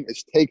clean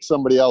is take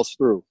somebody else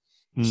through.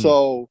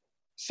 So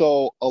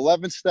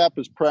 11th step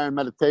is prayer and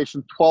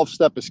meditation. 12th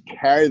step is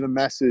carry the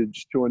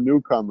message to a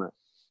newcomer.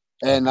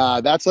 And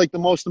that's like the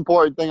most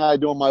important thing I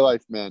do in my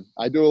life, man.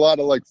 I do a lot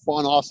of like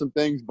fun, awesome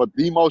things, but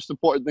the most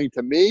important thing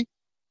to me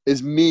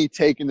is me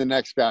taking the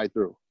next guy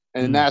through.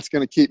 And that's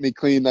going to keep me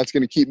clean. That's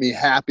going to keep me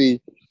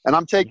happy. And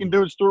I'm taking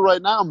dudes through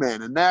right now,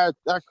 man. And they're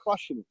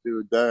crushing it,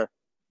 dude. They're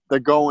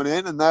going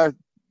in and they're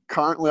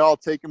currently all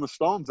taking the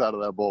stones out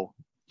of that bowl.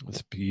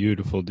 It's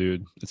beautiful,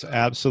 dude. It's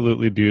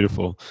absolutely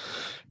beautiful.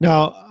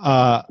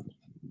 Now,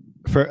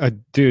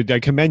 dude, I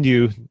commend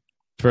you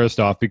first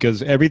off,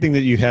 because everything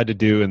that you had to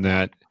do in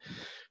that,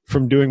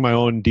 from doing my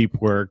own deep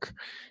work,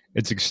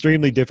 it's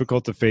extremely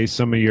difficult to face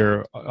some of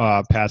your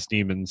past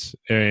demons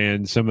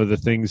and some of the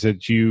things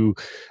that you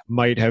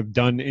might have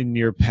done in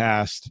your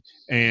past,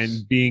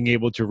 and being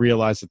able to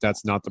realize that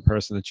that's not the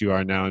person that you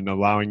are now, and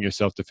allowing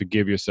yourself to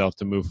forgive yourself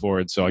to move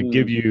forward. So I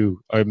give you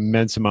an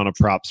immense amount of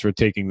props for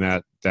taking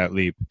that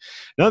leap.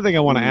 Another thing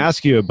I want to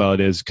ask you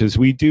about is, because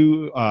we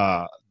do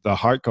the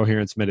heart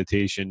coherence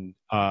meditation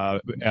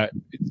at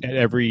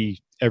every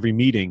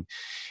meeting.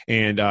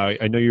 And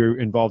I know you're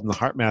involved in the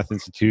Heart Math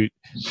Institute.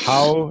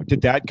 How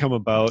did that come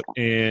about,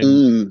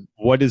 and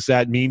what does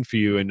that mean for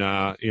you? And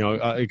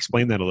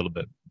explain that a little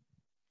bit.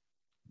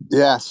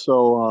 Yeah,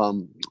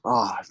 so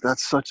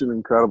that's such an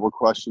incredible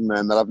question,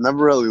 man, that I've never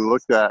really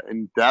looked at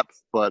in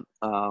depth. But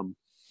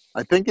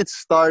I think it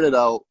started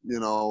out,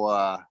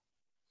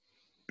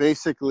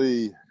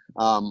 basically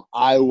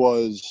I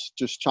was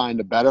just trying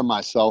to better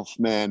myself,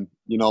 man.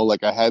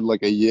 Like I had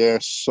like a year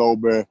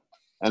sober,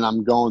 and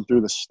I'm going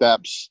through the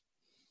steps.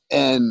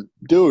 And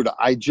dude,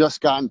 I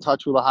just got in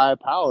touch with a higher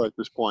power at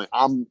this point.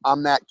 I'm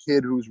that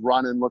kid who's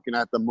running, looking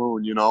at the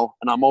moon,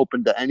 and I'm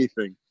open to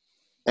anything.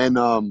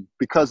 And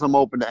because I'm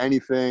open to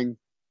anything,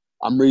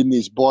 I'm reading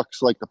these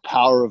books like The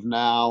Power of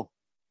Now.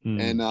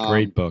 And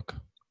great book.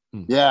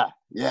 Yeah,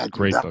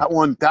 great dude,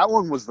 book. That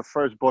one was the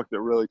first book that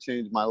really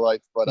changed my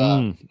life. But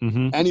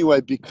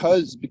anyway,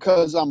 because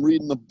I'm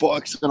reading the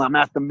books and I'm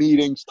at the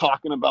meetings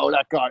talking about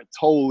Eckhart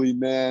Tolle,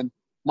 man,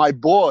 my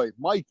boy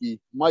Mikey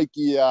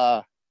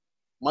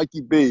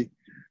B,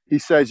 he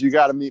says, you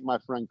got to meet my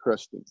friend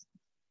Kristen.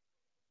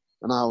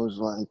 And I was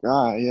like,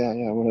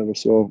 yeah, whatever.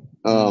 So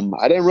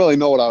I didn't really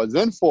know what I was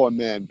in for,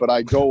 man. But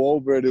I go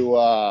over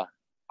to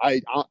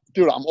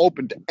dude, I'm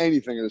open to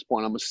anything at this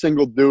point. I'm a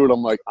single dude.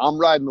 I'm like, I'm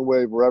riding the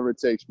wave wherever it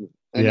takes me.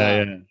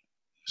 And,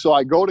 so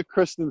I go to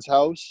Kristen's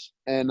house,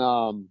 and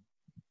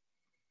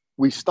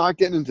we start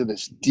getting into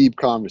this deep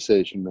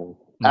conversation, man.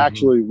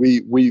 Actually,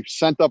 we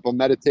sent up a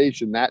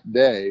meditation that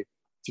day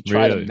to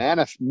try to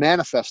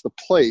manifest a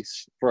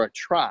place for a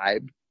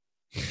tribe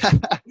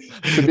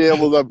to be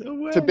able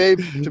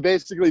to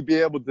basically be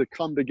able to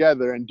come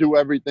together and do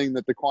everything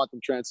that the Quantum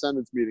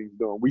Transcendence meeting's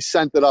doing. We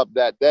sent it up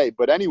that day.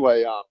 But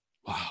anyway,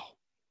 wow.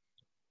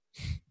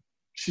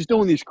 She's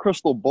doing these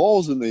crystal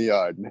balls in the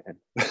yard, man.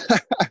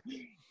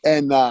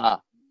 And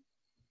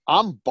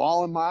I'm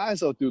bawling my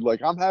eyes out, dude.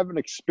 Like, I'm having an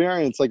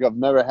experience like I've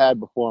never had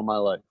before in my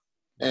life.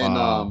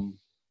 And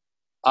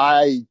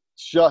I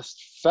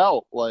just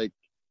felt like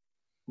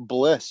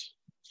bliss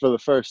for the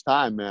first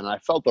time, man. I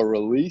felt a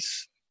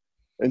release.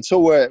 And so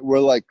we're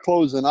like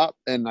closing up,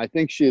 and I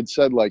think she had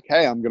said like,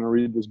 hey, I'm going to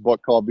read this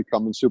book called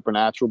Becoming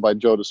Supernatural by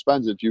Joe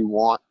Dispenza. If you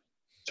want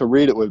to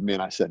read it with me.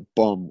 And I said,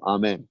 boom,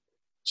 I'm in.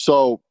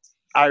 So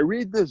I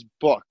read this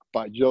book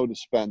by Joe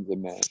Dispenza,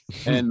 man.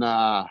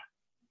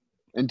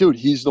 And dude,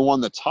 he's the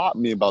one that taught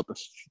me about the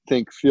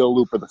think, feel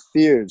loop of the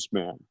fears,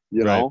 man,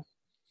 you know?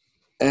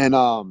 And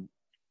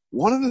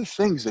one of the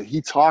things that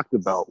he talked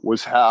about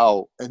was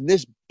how, and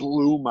this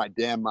blew my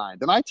damn mind.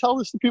 And I tell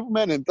this to people,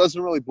 man, and it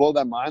doesn't really blow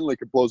that mind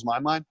like it blows my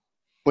mind.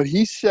 But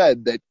he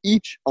said that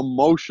each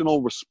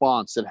emotional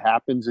response that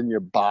happens in your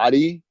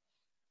body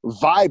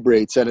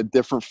vibrates at a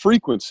different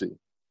frequency.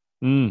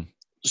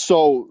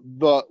 So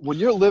when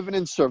you're living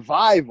in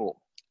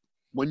survival,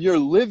 when you're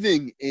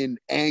living in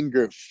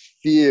anger,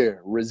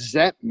 fear,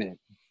 resentment,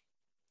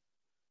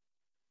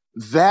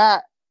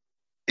 that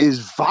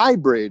is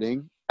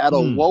vibrating at a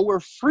lower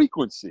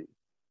frequency.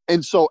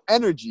 And so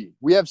energy,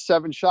 we have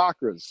 7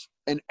 chakras,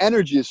 and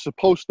energy is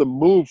supposed to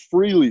move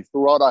freely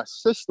throughout our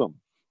system.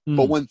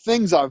 But when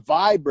things are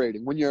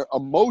vibrating, when your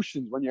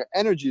emotions, when your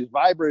energy is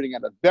vibrating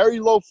at a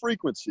very low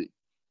frequency,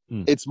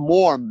 it's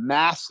more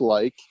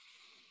mass-like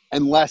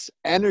and less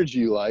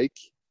energy-like,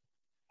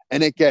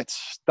 and it gets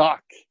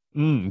stuck.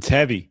 It's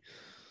heavy.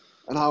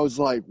 And I was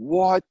like,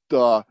 what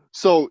the?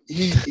 So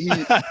he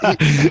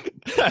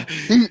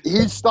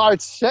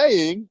starts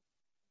saying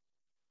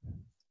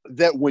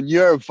that when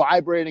you're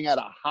vibrating at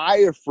a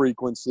higher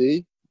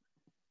frequency,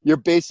 you're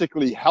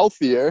basically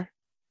healthier.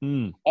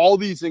 All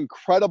these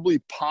incredibly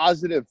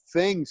positive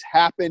things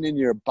happen in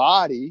your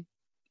body.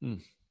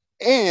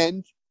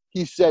 And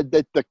he said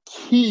that the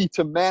key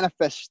to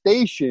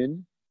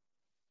manifestation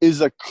is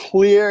a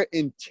clear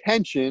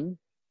intention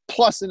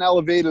plus an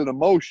elevated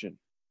emotion.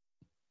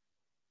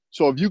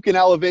 So if you can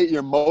elevate your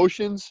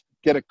emotions,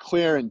 get a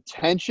clear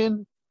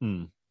intention,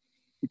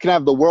 you can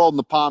have the world in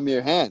the palm of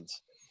your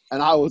hands.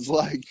 And I was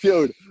like,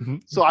 dude,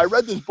 so I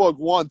read this book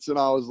once and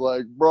I was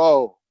like,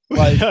 bro,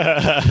 like,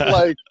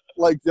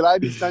 did I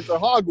just enter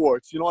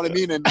Hogwarts? You know what I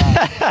mean? And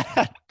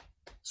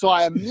so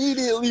I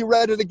immediately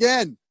read it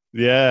again.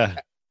 Yeah.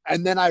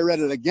 And then I read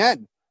it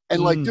again.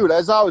 And like, dude,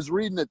 as I was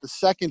reading it the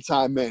second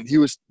time, man,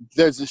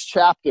 there's this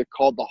chapter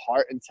called The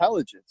Heart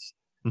Intelligence.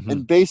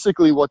 And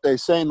basically what they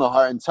say in The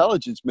Heart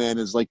Intelligence, man,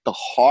 is like the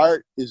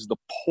heart is the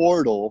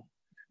portal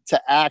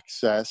to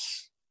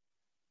access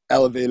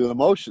elevated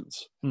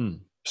emotions.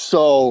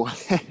 So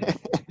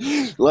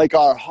like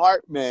our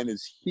heart, man,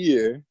 is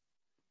here.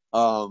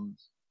 Well,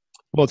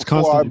 it's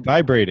constantly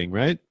vibrating,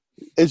 right?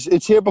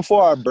 It's here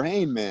before our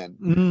brain, man.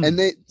 And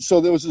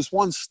so there was this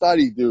one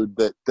study, dude,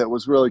 that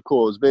was really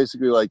cool. It was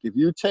basically like if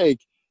you take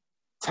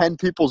 10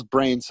 people's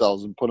brain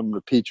cells and put them in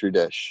a petri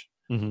dish,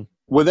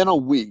 within a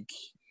week,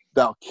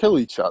 they'll kill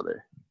each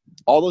other.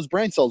 All those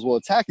brain cells will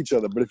attack each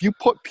other. But if you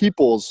put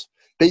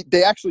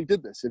they actually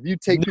did this. If you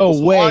take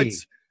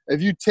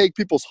if you take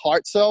people's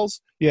heart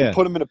cells and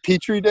put them in a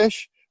petri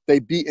dish, they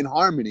beat in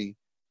harmony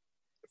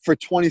for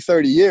 20,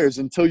 30 years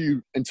until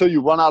you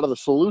run out of the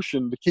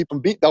solution to keep them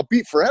beat. They'll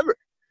beat forever.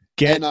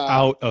 Get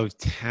out of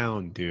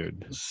town,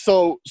 dude.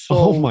 So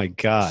oh my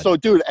God. So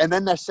dude, and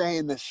then they're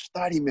saying this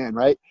study, man,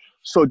 right?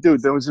 So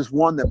dude, there was this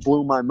one that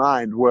blew my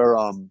mind where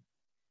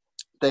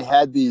they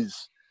had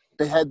this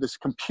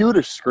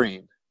computer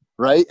screen,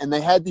 right? And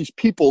they had these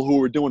people who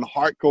were doing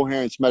heart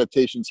coherence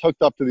meditations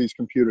hooked up to these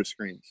computer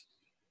screens.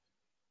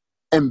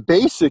 And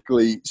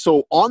basically,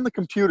 so on the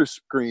computer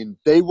screen,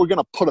 they were going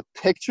to put a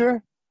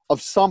picture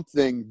of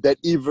something that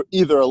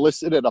either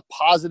elicited a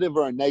positive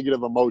or a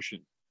negative emotion.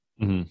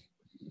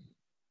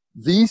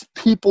 These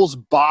people's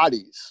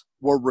bodies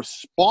were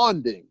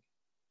responding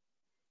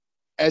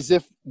as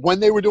if when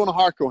they were doing a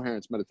heart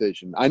coherence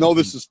meditation. I know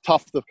this is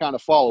tough to kind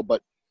of follow,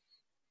 but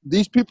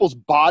these people's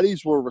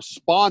bodies were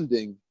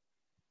responding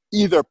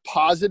either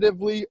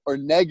positively or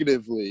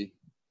negatively,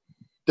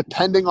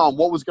 depending on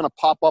what was going to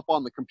pop up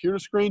on the computer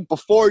screen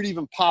before it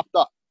even popped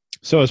up.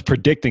 So it's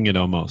predicting it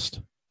almost.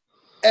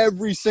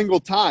 Every single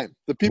time.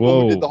 The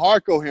people who did the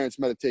heart coherence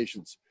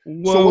meditations.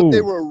 So what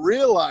they were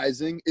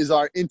realizing is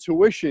our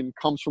intuition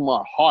comes from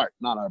our heart,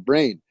 not our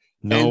brain.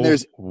 And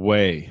there's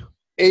way.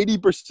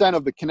 80%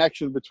 of the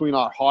connection between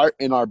our heart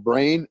and our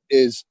brain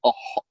is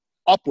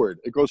upward.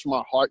 It goes from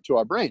our heart to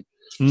our brain.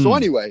 So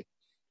anyway,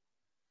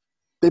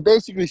 they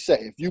basically say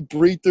if you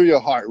breathe through your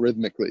heart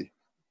rhythmically,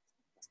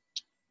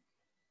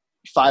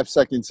 5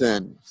 seconds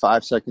in,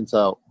 5 seconds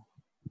out,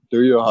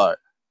 through your heart,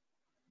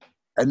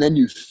 and then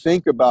you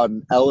think about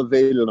an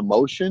elevated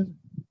emotion,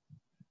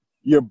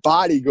 your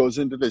body goes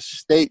into this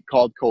state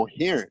called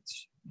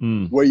coherence,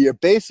 where you're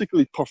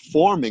basically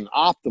performing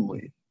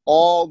optimally.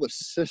 All the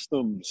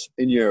systems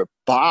in your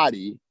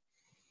body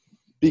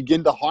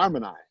begin to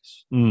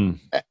harmonize.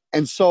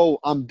 And so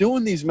I'm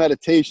doing these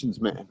meditations,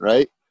 man,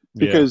 right?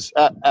 Because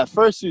at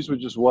first these were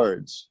just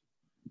words.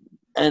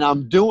 And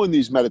I'm doing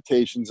these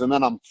meditations and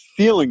then I'm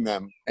feeling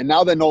them. And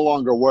now they're no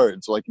longer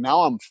words. Like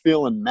now I'm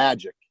feeling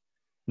magic.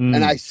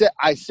 And I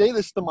say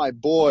this to my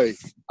boy.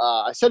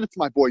 I said it to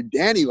my boy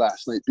Danny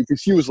last night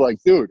because he was like,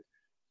 dude,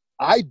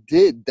 I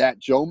did that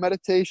Joe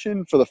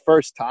meditation for the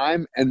first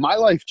time and my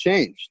life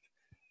changed.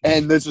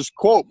 And there's this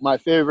quote my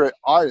favorite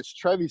artist,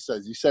 Trevi,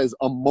 says. He says,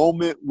 a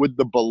moment with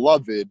the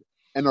beloved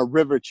and a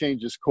river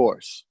changes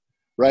course,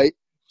 right?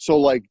 So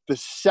like the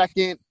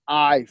second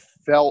I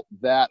felt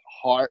that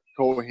heart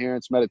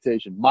coherence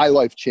meditation, my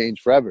life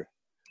changed forever.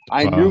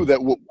 I knew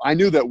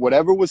that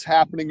whatever was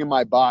happening in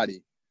my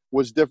body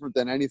was different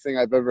than anything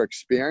I've ever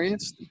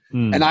experienced.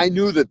 And I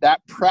knew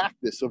that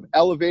practice of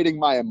elevating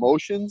my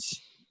emotions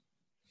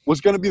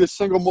was going to be the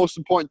single most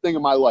important thing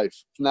in my life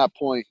from that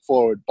point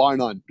forward, bar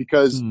none.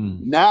 Because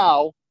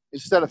now,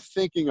 instead of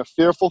thinking a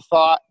fearful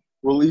thought,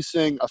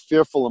 releasing a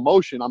fearful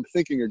emotion, I'm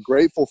thinking a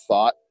grateful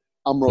thought.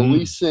 I'm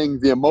releasing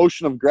the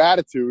emotion of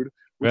gratitude,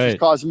 which is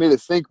causing me to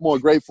think more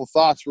grateful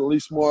thoughts,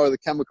 release more of the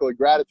chemical of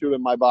gratitude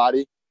in my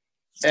body.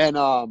 And,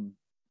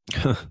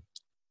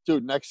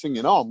 dude, next thing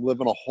you know, I'm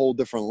living a whole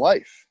different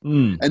life.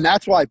 And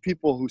that's why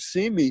people who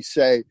see me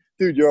say,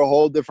 dude, you're a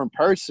whole different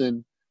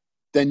person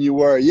than you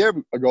were a year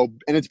ago.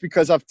 And it's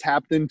because I've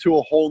tapped into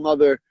a whole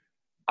nother,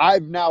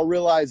 I've now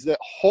realized that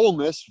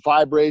wholeness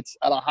vibrates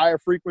at a higher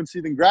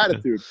frequency than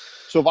gratitude.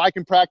 So if I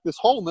can practice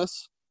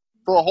wholeness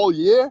for a whole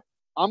year,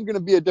 I'm going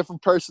to be a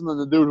different person than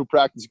the dude who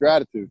practiced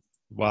gratitude.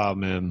 Wow,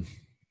 man.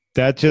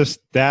 Way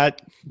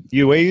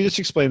you just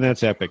explained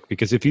that's epic.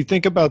 Because if you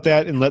think about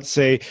that and let's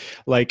say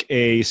like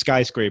a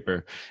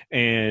skyscraper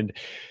and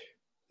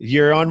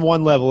you're on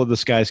one level of the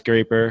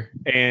skyscraper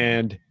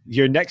and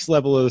your next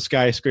level of the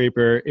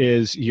skyscraper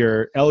is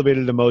your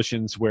elevated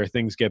emotions where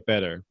things get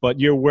better, but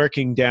you're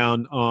working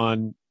down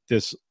on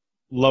this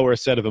lower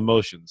set of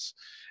emotions.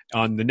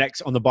 on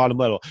the bottom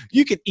level.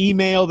 You can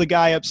email the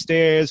guy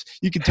upstairs.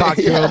 You can talk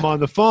to him on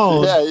the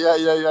phone.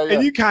 Yeah.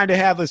 And you kind of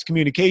have this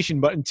communication.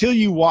 But until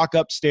you walk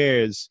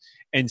upstairs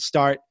and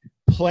start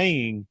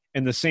playing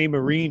in the same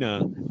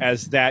arena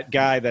as that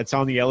guy that's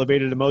on the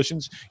elevated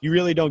emotions, you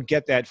really don't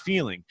get that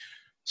feeling.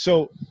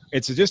 So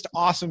it's just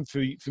awesome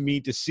for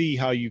me to see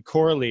how you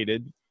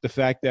correlated the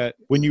fact that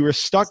when you were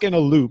stuck in a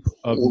loop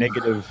of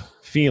negative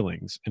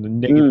feelings and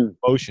negative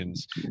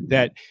emotions,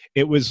 that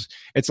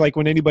it's like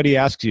when anybody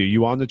asks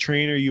you on the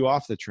train or you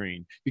off the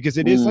train, because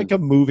it is like a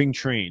moving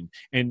train.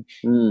 And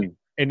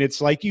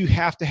it's like you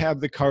have to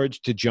have the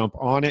courage to jump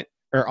on it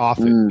or off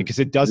it, because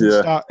it doesn't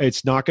stop.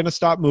 It's not going to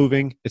stop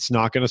moving. It's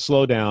not going to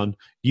slow down.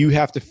 You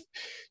have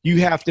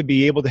to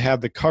be able to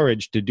have the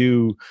courage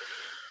to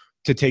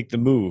take the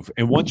move.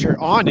 And once you're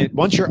on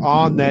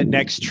that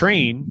next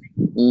train,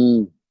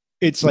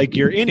 it's like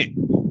you're in it.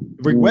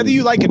 Whether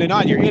you like it or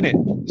not, you're in it.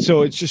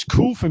 So it's just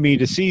cool for me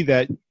to see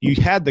that you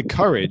had the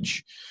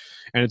courage.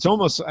 And it's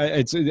almost,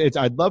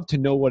 I'd love to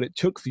know what it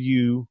took for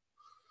you,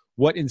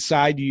 what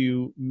inside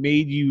you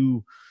made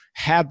you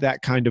have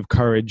that kind of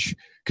courage,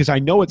 because I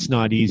know it's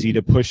not easy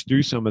to push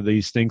through some of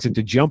these things and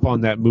to jump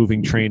on that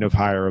moving train of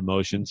higher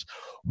emotions.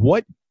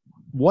 What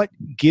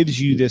gives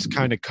you this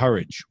kind of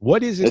courage?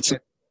 What is it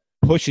that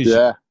pushes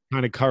you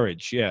kind of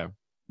courage?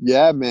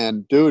 Yeah,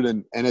 man, dude.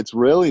 And it's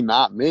really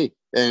not me.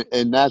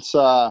 And that's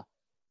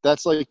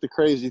like the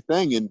crazy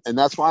thing. And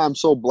that's why I'm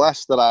so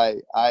blessed that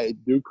I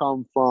do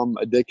come from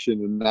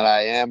addiction and that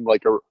I am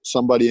like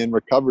somebody in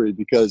recovery,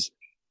 because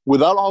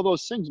without all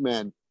those things,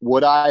 man,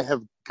 would I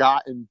have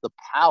gotten the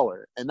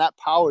power? And that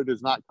power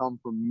does not come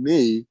from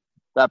me.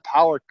 That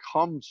power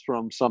comes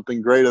from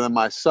something greater than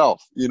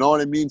myself. You know what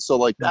I mean? So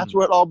like, that's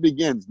where it all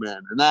begins,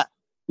 man. And that,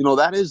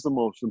 that is the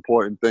most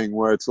important thing,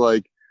 where it's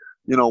like,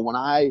 when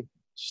I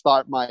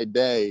start my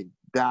day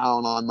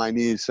down on my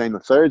knees saying the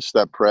third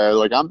step prayer,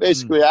 like I'm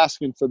basically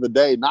asking for the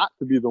day not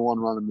to be the one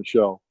running the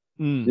show.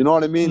 You know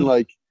what I mean?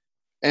 Like,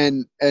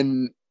 and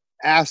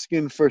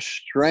asking for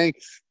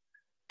strength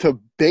to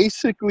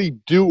basically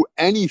do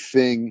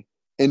anything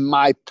in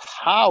my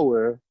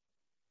power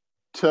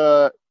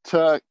to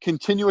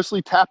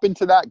continuously tap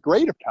into that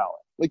greater power.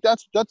 Like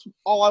that's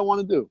all I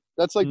want to do.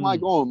 That's like my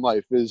goal in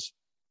life, is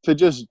to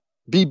just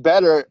be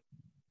better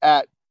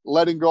at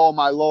letting go of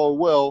my lower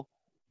will.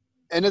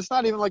 And it's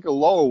not even like a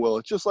lower will.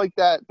 It's just like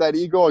that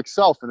egoic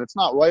self. And it's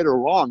not right or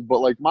wrong, but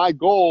like my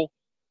goal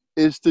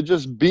is to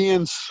just be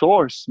in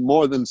source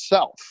more than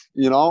self,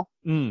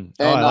 And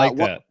I like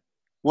that.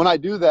 When I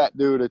do that,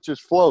 dude, it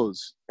just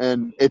flows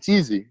and it's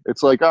easy.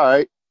 It's like, all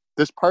right,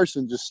 this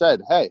person just said,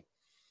 hey,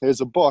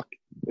 here's a book.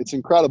 It's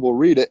incredible.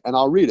 Read it. And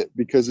I'll read it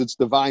because it's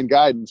divine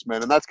guidance,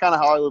 man. And that's kind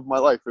of how I live my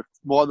life. If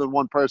more than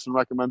one person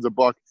recommends a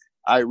book,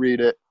 I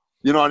read it.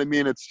 You know what I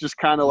mean? It's just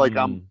kind of like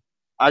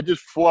I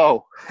just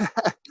flow.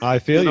 I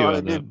feel you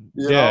on that.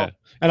 Yeah.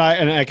 And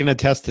I can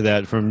attest to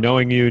that from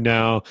knowing you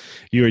now.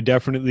 You are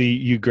definitely,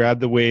 you grab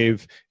the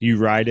wave, you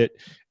ride it,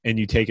 and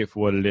you take it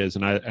for what it is.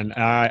 And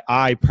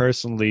I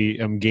personally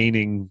am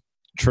gaining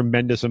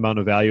tremendous amount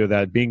of value of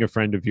that, being a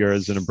friend of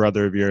yours and a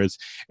brother of yours.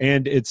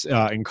 And it's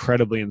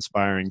incredibly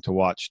inspiring to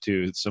watch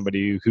too. It's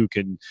somebody who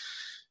can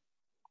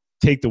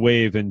take the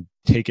wave and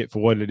take it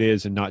for what it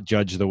is and not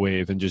judge the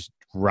wave and just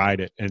ride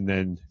it. And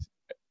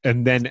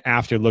then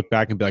after look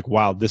back and be like,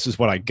 wow, this is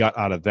what I got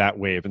out of that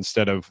wave,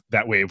 instead of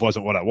that wave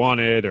wasn't what I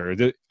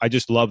wanted. I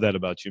just love that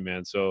about you,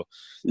 man. So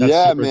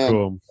that's super man.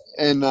 Cool.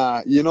 And,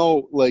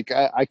 like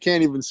I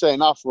can't even say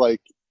enough,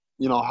 like,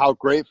 how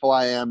grateful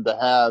I am to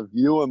have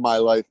you in my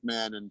life,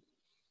 man.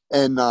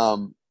 And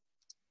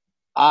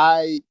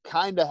I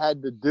kind of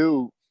had to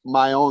do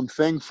my own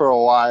thing for a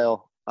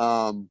while,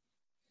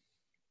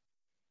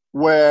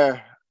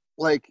 where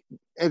like,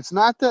 it's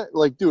not that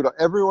like, dude,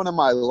 everyone in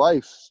my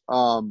life,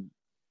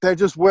 they're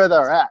just where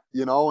they're at,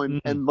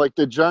 and like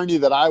the journey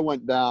that I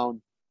went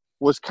down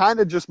was kind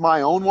of just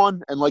my own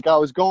one. And like, I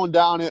was going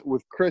down it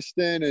with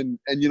Kristen and,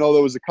 there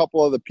was a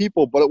couple other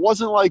people, but it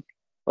wasn't like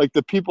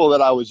the people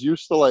that I was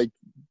used to like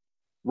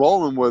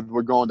rolling with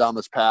were going down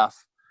this path.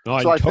 No,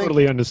 I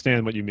totally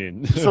understand what you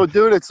mean. So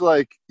dude, it's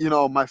like,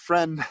 my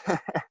friend,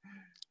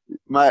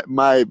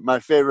 my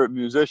favorite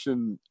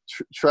musician,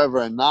 Trevor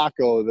and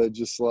Nako, they're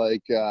just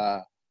like,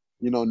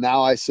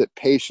 now I sit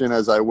patient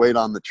as I wait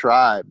on the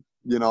tribe.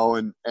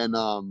 And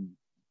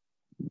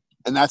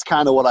that's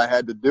kind of what I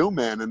had to do,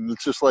 man. And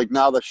it's just like,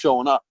 now they're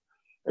showing up.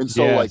 And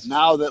so like,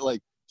 now that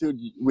like, dude,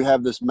 we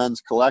have this men's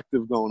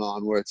collective going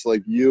on where it's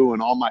like you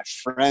and all my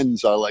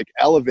friends are like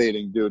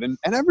elevating, dude. And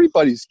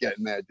everybody's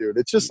getting there, dude.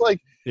 It's just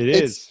like,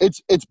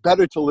 it's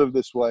better to live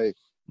this way.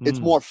 It's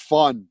more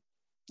fun.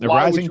 A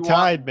rising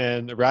tide,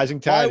 man. A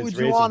rising tide. Why would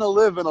you want to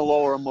live in a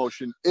lower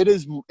emotion? It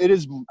is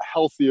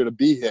healthier to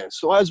be here.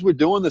 So as we're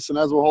doing this and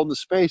as we're holding the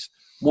space,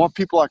 more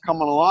people are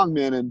coming along,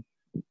 man.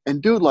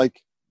 And dude,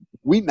 like,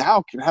 we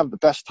now can have the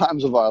best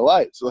times of our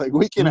lives. Like,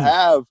 we can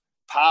have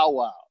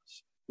powwows.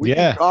 We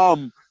can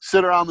come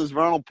sit around this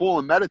vernal pool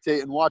and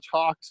meditate and watch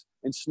hawks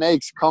and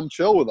snakes come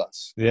chill with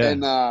us.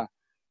 Yeah.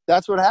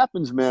 that's what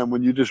happens, man.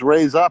 When you just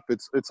raise up,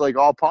 it's like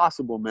all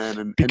possible, man.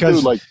 And Because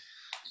dude, like,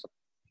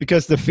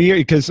 because the fear,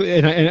 because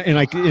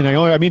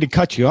I mean to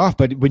cut you off,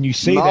 but when you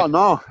say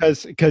no,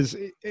 because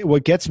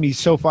what gets me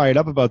so fired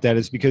up about that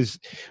is because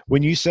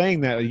when you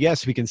saying that,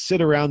 yes, we can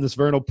sit around this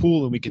vernal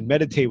pool and we can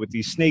meditate with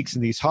these snakes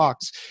and these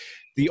hawks.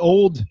 The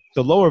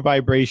lower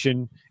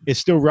vibration is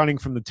still running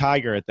from the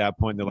tiger at that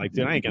point. They're like,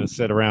 dude, I ain't gonna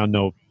sit around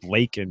no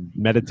lake and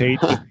meditate.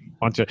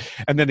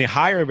 And then the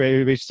higher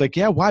vibration is like,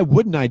 yeah, why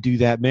wouldn't I do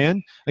that,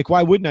 man? Like,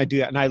 why wouldn't I do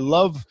that? And I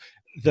love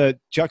the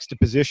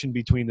juxtaposition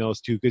between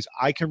those two, because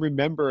I can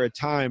remember a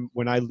time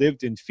when I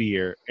lived in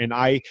fear, and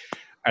I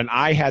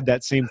had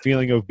that same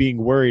feeling of being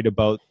worried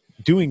about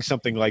doing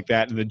something like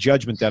that and the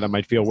judgment that I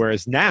might feel.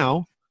 Whereas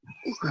now,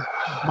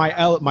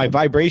 my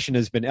vibration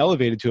has been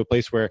elevated to a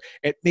place where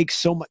it makes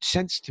so much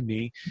sense to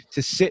me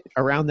to sit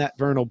around that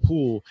vernal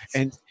pool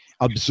and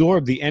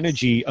absorb the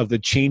energy of the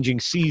changing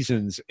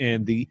seasons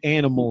and the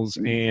animals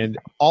and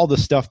all the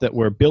stuff that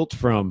we're built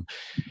from.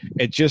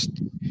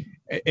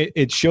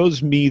 It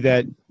shows me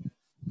that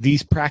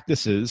these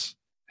practices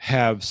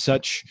have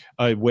such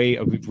a way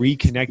of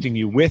reconnecting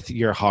you with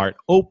your heart,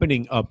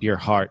 opening up your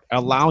heart,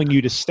 allowing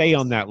you to stay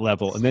on that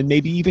level, and then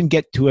maybe even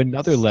get to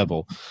another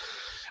level.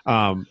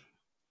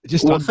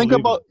 Think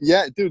about,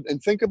 dude,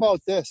 and think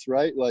about this,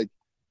 right? Like,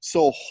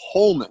 so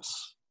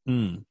wholeness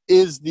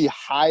is the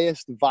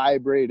highest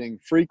vibrating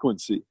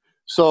frequency.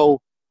 So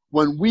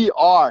when we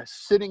are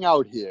sitting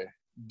out here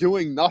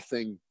doing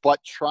nothing but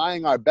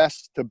trying our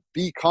best to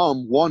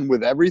become one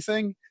with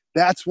everything,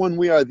 that's when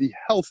we are the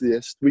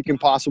healthiest we can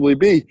possibly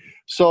be.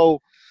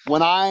 So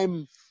when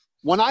I'm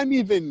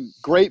even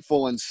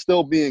grateful and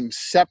still being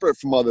separate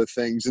from other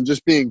things and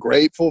just being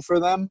grateful for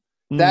them,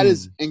 that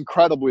is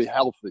incredibly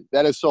healthy.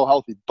 That is so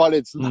healthy. But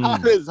it's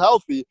not as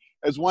healthy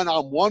as when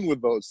I'm one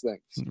with those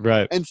things.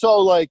 Right. And so,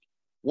 like,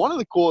 one of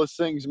the coolest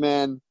things,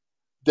 man,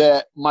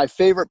 that my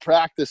favorite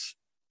practice,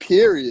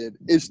 period,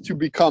 is to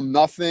become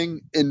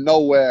nothing in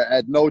nowhere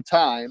at no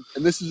time.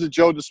 And this is a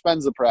Joe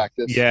Dispenza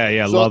practice.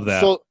 Yeah, love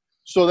that.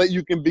 So that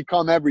you can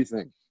become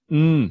everything.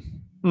 And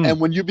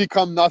when you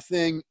become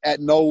nothing at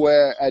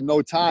nowhere at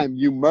no time,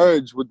 you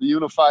merge with the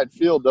unified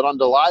field that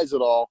underlies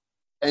it all,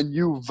 and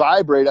you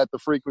vibrate at the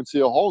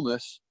frequency of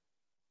wholeness.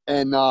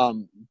 And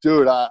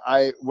dude,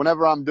 I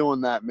whenever I'm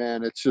doing that,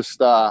 man, it's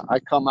just I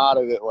come out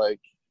of it like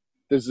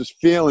there's this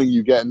feeling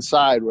you get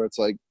inside where it's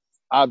like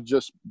I've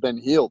just been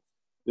healed,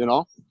 you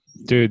know?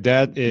 Dude,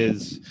 that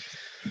is,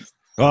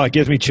 oh, it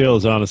gives me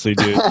chills, honestly,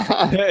 dude.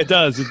 It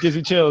does. It gives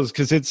me chills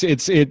because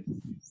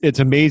it's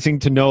amazing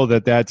to know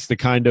that that's the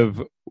kind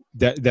of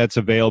that's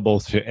available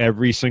to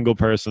every single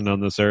person on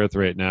this earth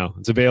right now.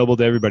 It's available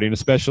to everybody, and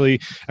especially,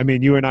 I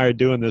mean, you and I are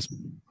doing this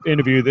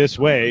interview this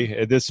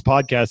way, this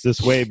podcast this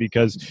way,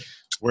 because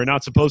we're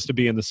not supposed to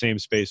be in the same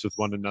space with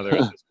one another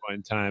at this point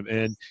in time,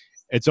 and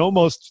it's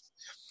almost.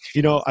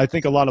 You know, I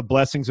think a lot of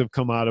blessings have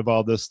come out of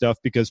all this stuff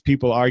because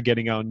people are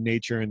getting out in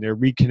nature and they're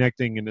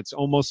reconnecting, and it's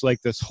almost like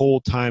this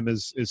whole time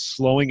is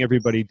slowing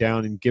everybody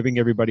down and giving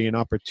everybody an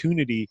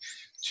opportunity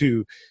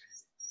to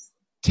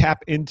tap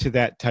into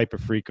that type of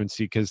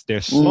frequency because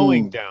they're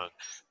slowing down.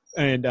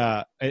 And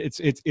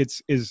it's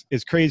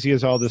as crazy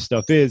as all this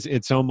stuff is.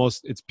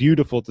 It's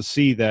beautiful to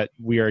see that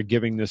we are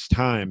giving this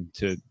time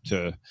to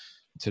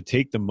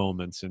take the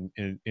moments and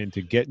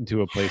to get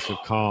into a place of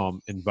calm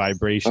and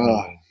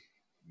vibration.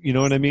 You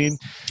know what I mean?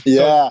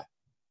 Yeah.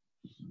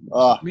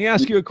 Let me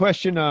ask you a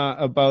question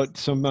about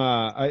some.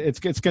 It's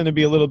going to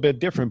be a little bit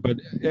different, but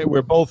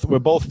we're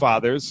both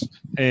fathers,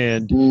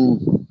 and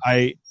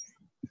to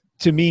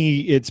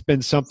me, it's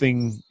been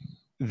something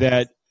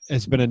that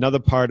has been another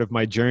part of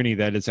my journey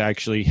that is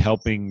actually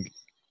helping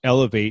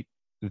elevate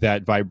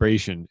that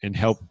vibration and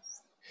help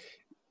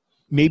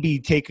maybe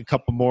take a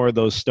couple more of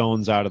those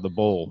stones out of the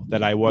bowl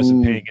that I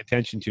wasn't paying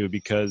attention to,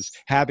 because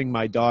having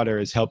my daughter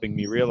is helping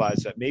me realize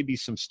that maybe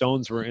some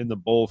stones were in the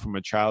bowl from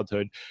a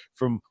childhood,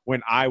 from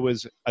when I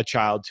was a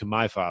child to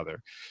my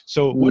father.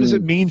 So what does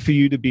it mean for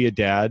you to be a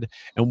dad,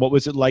 and what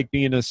was it like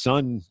being a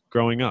son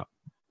growing up?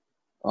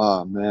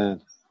 Oh, man.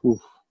 Oof.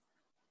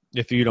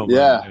 If you don't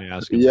mind me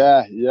asking.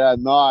 Yeah.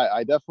 No,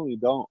 I definitely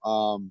don't.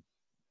 I'll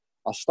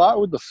start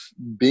with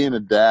being a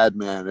dad,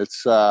 man.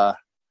 It's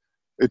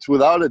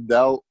without a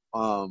doubt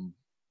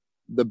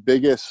the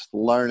biggest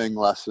learning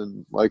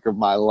lesson of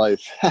my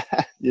life.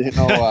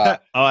 Oh,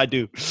 I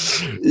do.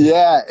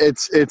 Yeah,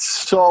 it's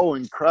so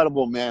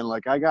incredible, man.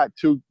 Like, I got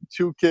two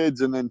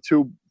kids and then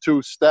two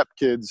step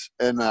kids,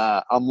 and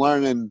I'm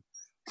learning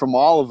from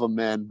all of them,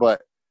 man.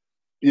 But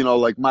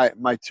like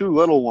my two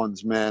little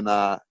ones,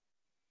 man,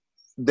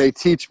 they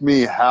teach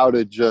me how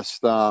to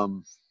just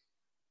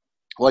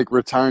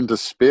return to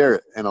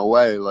spirit in a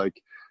way.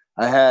 Like,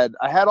 I had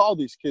all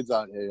these kids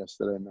out here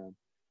yesterday, man.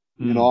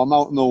 I'm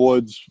out in the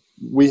woods.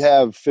 We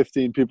have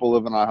 15 people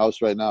live in our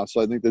house right now, so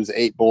I think there's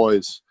 8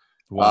 boys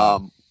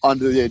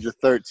under the age of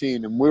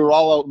 13, and we were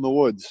all out in the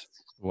woods.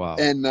 Wow.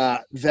 And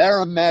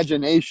their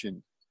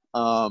imagination,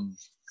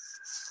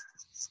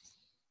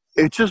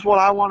 it's just what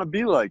I want to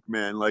be like,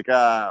 man. Like,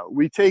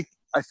 we take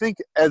I think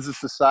as a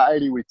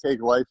society we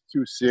take life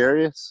too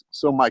serious.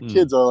 So my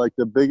kids are like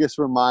the biggest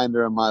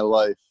reminder in my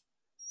life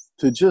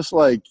to just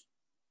like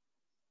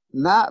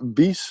not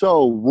be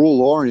so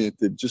rule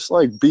oriented, just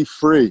like be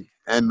free.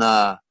 And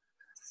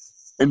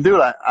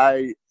dude,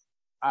 I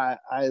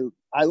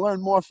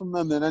learn more from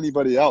them than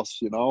anybody else,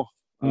 you know?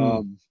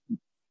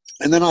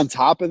 And then on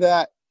top of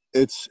that,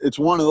 it's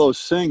one of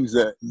those things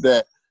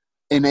that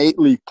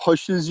innately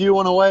pushes you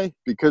in a way,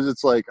 because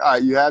it's like,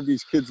 you have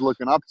these kids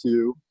looking up to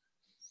you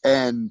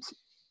and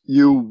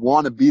you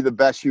want to be the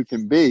best you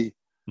can be.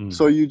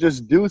 So you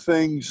just do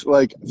things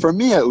like, for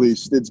me at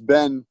least, it's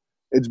been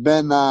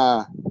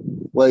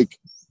like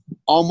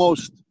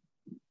almost,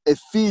 it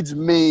feeds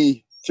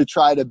me to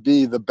try to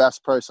be the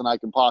best person I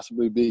can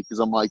possibly be. Cause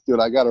I'm like, dude,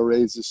 I got to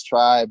raise this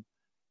tribe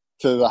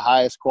to the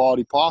highest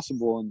quality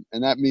possible.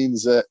 And that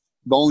means that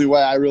the only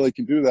way I really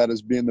can do that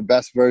is being the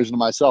best version of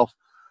myself.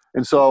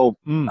 And so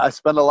I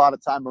spend a lot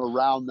of time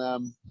around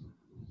them,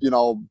 you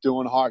know,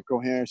 doing heart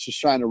coherence, just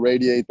trying to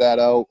radiate that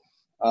out.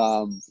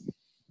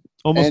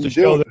 Almost to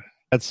show that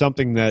that's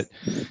something that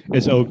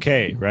is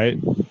okay, right?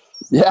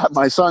 Yeah,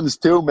 my son's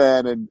too,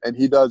 man, and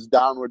he does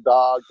downward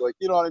dog, like,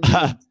 you know what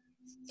I mean?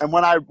 And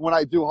when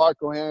I do heart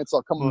coherence,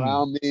 I'll come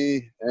around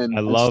me and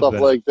stuff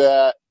like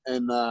that.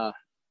 And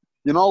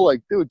you know,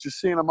 like, dude, just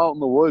seeing him out in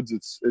the woods,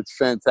 it's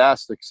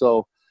fantastic.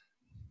 So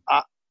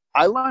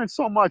I learned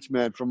so much,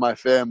 man, from my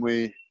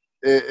family.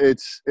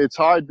 It's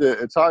hard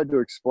to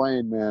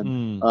explain,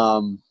 man.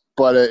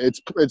 But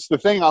it's the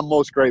thing I'm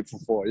most grateful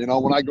for. You know,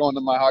 when I go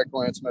into my heart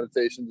coherence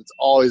meditations, it's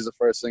always the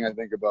first thing I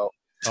think about.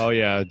 Oh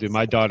yeah, dude,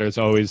 my daughter's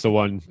always the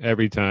one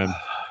every time.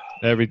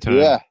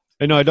 Yeah.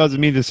 I know it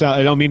doesn't mean to sound.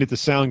 I don't mean it to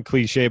sound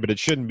cliche, but it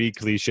shouldn't be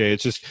cliche.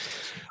 It's just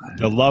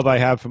the love I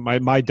have for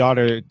my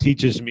daughter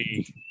teaches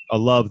me a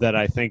love that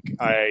I think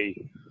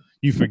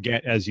you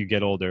forget as you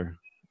get older.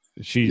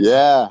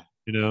 You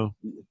know.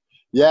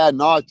 Yeah,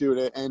 no,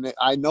 dude, and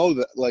I know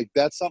that, like,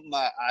 that's something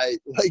that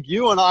like,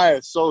 you and I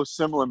are so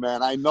similar,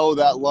 man. I know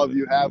that love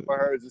you have for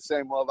her is the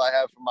same love I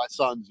have for my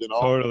sons, you know?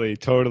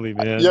 Totally,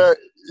 man.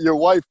 Your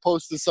wife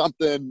posted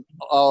something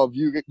of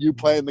you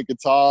playing the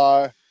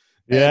guitar.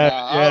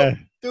 Yeah.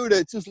 Dude,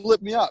 it just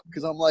lit me up,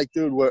 because I'm like,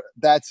 dude,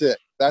 that's it.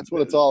 That's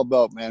what it's all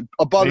about, man.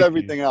 Above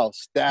everything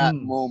else, that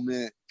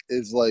moment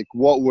is like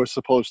what we're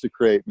supposed to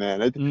create,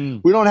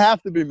 man. We don't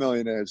have to be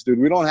millionaires, dude.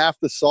 We don't have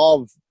to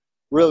solve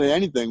really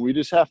anything. We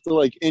just have to,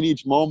 like, in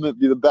each moment,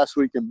 be the best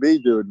we can be,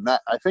 dude. And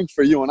I think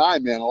for you and I,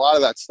 man, a lot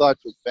of that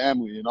starts with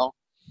family, you know?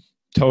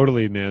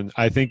 Totally, man.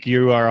 I think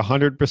you are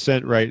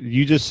 100% right.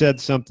 You just said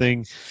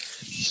something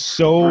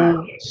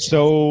so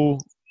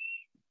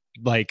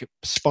like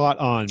spot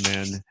on,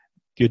 man.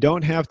 You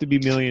don't have to be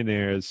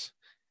millionaires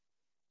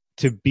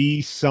to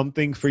be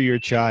something for your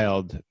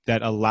child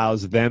that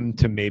allows them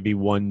to maybe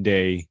one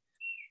day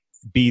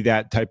be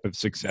that type of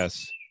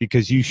success.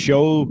 Because you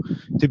show,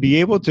 to be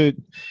able to,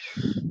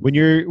 when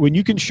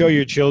you can show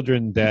your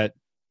children that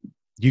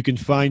you can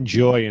find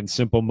joy in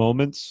simple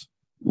moments.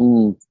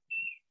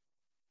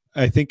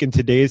 I think in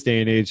today's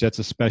day and age, that's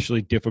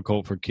especially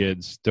difficult for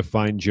kids to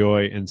find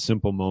joy in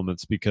simple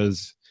moments,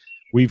 because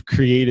we've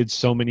created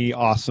so many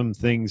awesome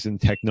things in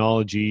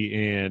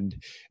technology and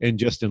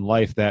just in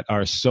life that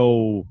are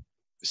so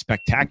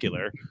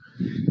spectacular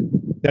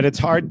that it's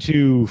hard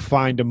to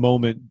find a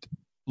moment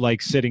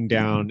like sitting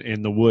down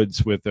in the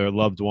woods with their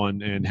loved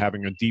one and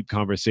having a deep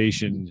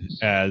conversation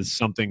as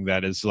something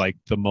that is like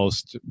the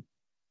most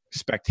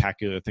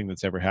spectacular thing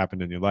that's ever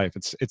happened in your life.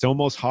 It's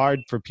almost hard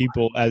for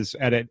people as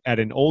at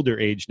an older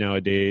age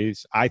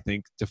nowadays, I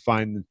think, to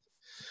find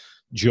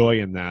joy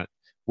in that.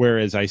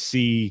 Whereas I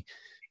see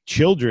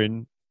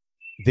children,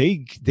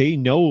 they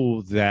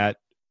know that,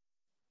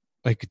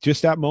 like,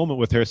 just that moment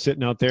with her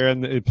sitting out there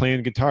and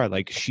playing guitar,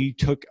 like, she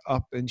took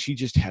up and she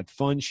just had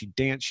fun. She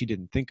danced. She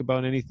didn't think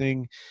about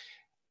anything.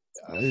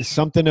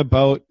 Something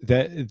about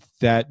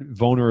that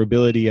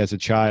vulnerability as a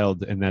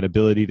child and that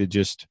ability to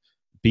just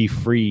be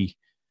free.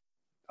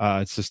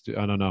 It's just,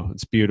 I don't know.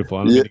 It's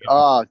beautiful. Dude,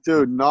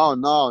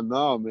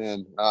 no,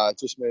 man. It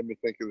just made me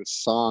think of this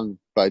song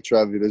by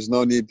Trevi. There's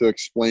no need to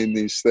explain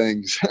these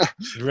things.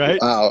 Right?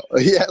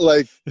 Yeah,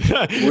 like,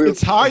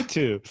 it's hard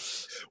to.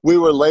 We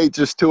were late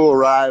just to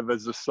arrive.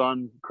 As the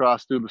sun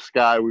crossed through the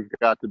sky, we've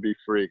got to be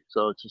free.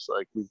 So it's just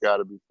like, we've got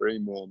to be free,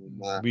 man.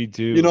 And, we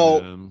do. You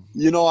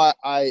know,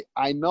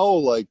 I know,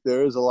 like,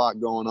 there is a lot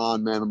going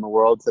on, man, in the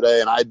world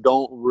today, and I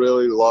don't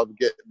really love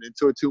getting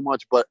into it too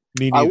much. But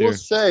I will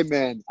say,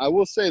 man,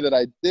 that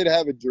I did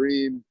have a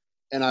dream,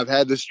 and I've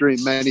had this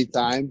dream many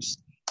times,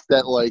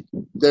 that, like,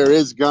 there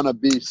is gonna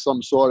be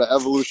some sort of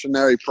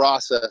evolutionary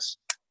process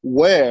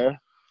where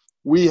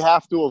we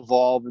have to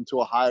evolve into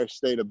a higher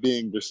state of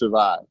being to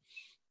survive.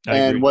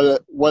 And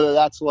whether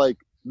that's, like,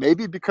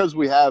 maybe because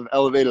we have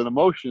elevated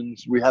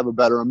emotions, we have a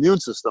better immune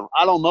system.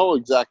 I don't know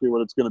exactly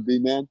what it's going to be,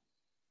 man.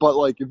 But,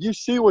 like, if you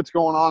see what's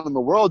going on in the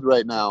world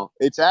right now,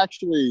 it's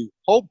actually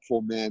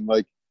hopeful, man.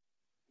 Like,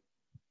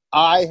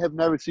 I have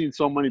never seen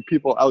so many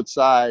people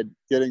outside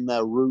getting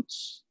their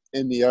roots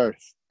in the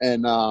earth.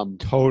 And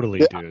totally,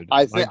 dude.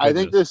 I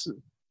think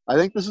I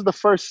think this is the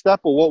first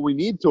step of what we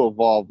need to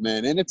evolve,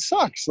 man. And it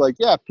sucks. Like,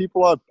 yeah,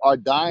 people are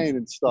dying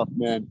and stuff,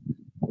 man.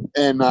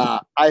 And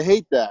I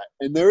hate that.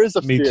 And there is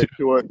a Me fear too.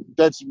 to it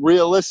that's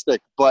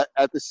realistic. But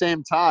at the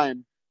same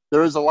time,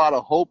 there is a lot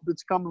of hope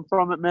that's coming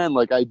from it, man.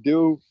 Like, I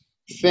do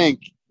think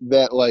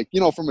that, like,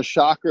 you know, from a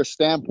chakra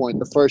standpoint,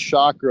 the first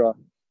chakra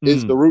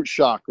is the root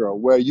chakra,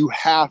 where you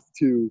have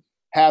to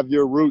have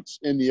your roots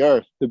in the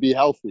earth to be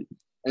healthy.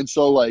 And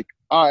so, like,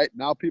 all right,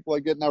 now people are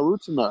getting their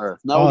roots in the earth.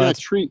 Now we're going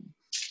to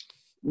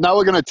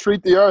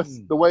treat the earth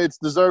the way it's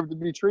deserved to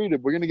be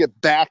treated. We're going to get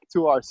back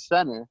to our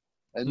center,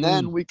 and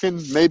then we can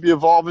maybe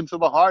evolve into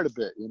the heart a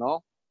bit, you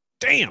know?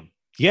 Damn.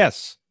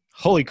 Yes.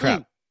 Holy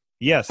crap.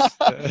 Yes.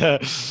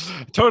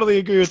 Totally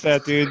agree with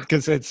that, dude.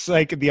 Because it's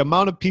like the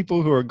amount of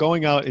people who are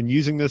going out and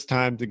using this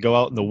time to go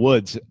out in the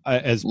woods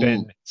has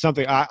been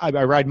something. I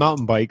ride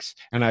mountain bikes,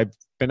 and I've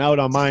been out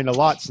on mine a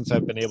lot since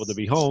I've been able to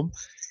be home.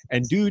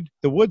 And dude,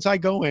 the woods I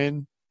go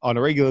in on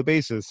a regular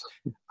basis,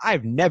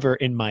 I've never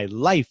in my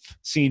life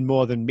seen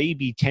more than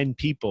maybe 10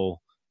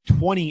 people,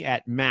 20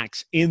 at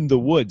max in the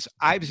woods.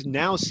 I've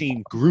now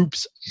seen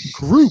groups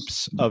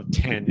of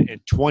 10 and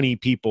 20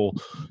 people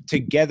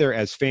together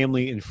as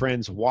family and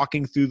friends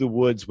walking through the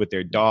woods with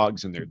their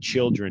dogs and their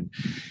children,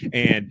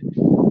 and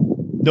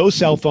no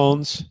cell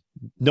phones.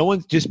 No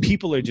one, just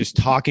people are just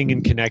talking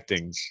and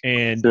connecting.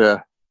 And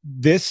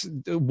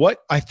what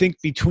I think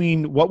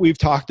between what we've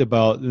talked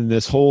about in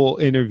this whole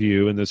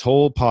interview and this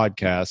whole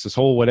podcast, this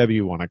whole whatever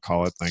you want to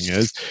call it thing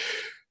is,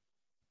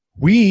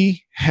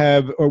 we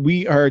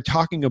are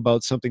talking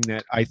about something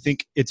that I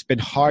think it's been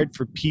hard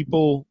for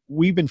people.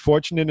 We've been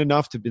fortunate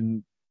enough to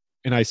been,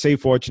 and I say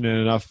fortunate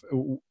enough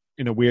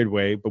in a weird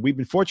way, but we've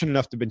been fortunate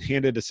enough to have been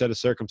handed a set of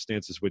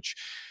circumstances which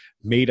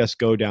made us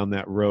go down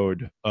that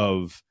road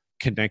of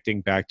connecting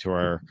back to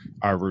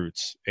our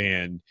roots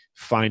and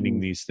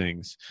finding these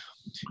things.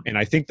 And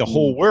I think the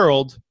whole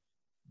world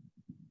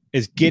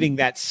is getting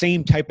that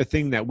same type of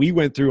thing that we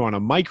went through on a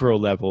micro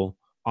level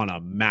on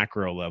a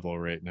macro level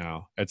right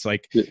now. It's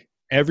like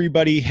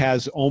everybody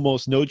has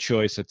almost no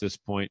choice at this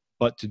point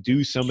but to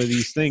do some of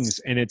these things.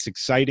 And it's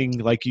exciting,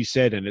 like you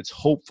said, and it's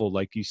hopeful,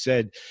 like you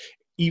said,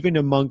 even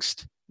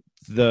amongst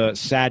the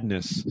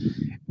sadness.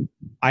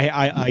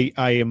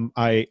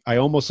 I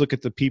almost look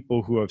at the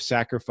people who are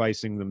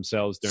sacrificing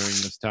themselves during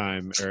this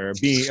time, or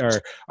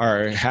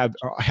have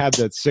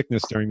that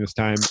sickness during this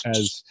time,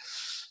 as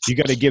you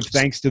got to give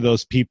thanks to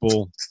those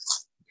people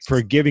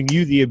for giving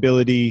you the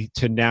ability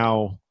to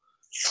now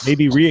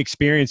maybe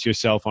re-experience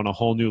yourself on a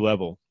whole new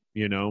level,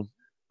 you know,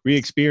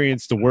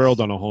 re-experience the world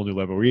on a whole new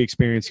level,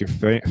 re-experience your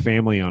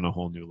family on a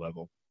whole new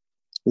level.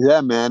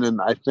 Yeah, man.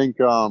 And I think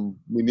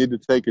we need to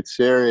take it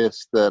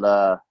serious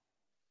that,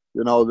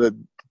 you know, that,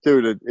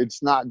 dude,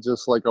 it's not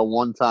just like a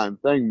one-time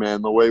thing,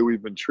 man. The way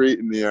we've been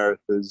treating the earth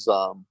is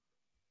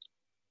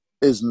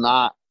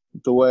not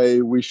the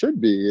way we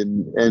should be.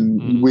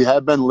 And we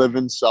have been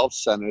living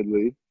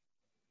self-centeredly.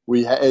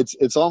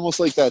 It's almost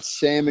like that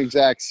same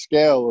exact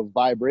scale of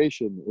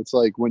vibration. It's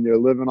like when you're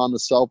living on the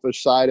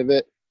selfish side of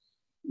it,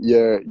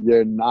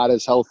 you're not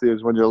as healthy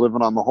as when you're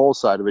living on the whole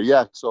side of it.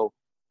 Yeah, so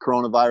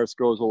coronavirus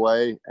goes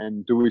away,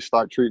 and do we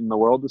start treating the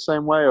world the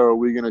same way, or are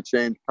we going to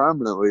change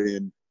permanently?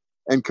 And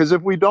because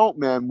if we don't,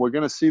 man, we're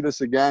going to see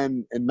this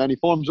again in many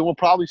forms, and we'll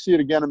probably see it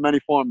again in many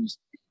forms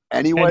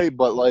anyway.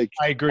 But, like,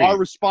 I agree. Our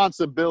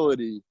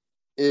responsibility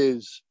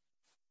is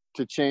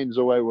to change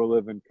the way we're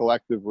living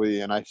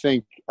collectively. And I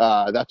think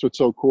that's what's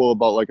so cool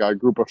about, like, our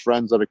group of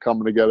friends that are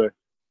coming together.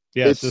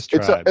 Yes,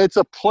 it's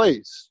a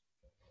place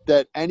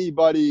that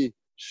anybody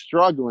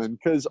struggling,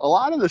 because a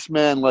lot of this,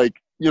 man, like,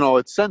 you know,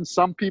 it sends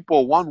some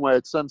people one way,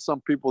 it sends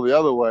some people the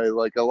other way.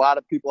 Like, a lot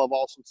of people I've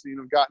also seen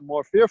have gotten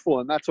more fearful,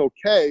 and that's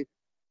okay.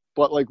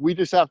 But, like, we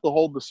just have to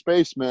hold the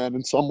space, man,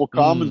 and some will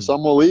come and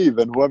some will leave,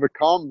 and whoever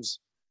comes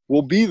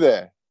will be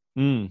there.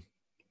 I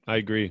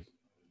agree.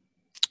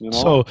 You know?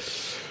 So,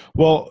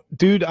 well,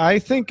 dude, I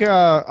think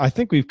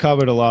we've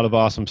covered a lot of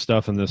awesome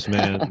stuff in this,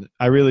 man.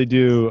 I really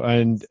do.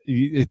 And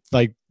it's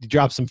like you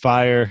dropped some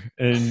fire,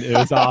 and it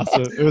was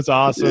awesome. It was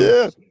awesome.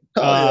 Yeah.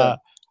 Yeah.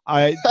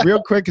 I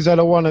real quick, because I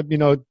don't want to, you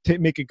know,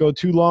 make it go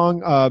too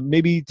long.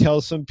 Maybe tell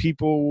some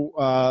people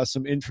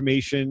some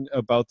information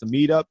about the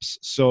meetups.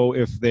 So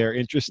if they're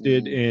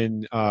interested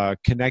in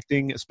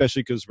connecting,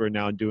 especially because we're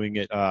now doing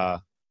it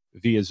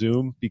via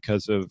Zoom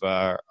because of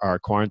our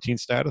quarantine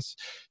status,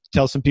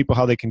 tell some people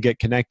how they can get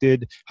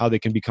connected, how they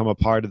can become a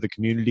part of the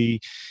community,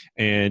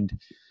 and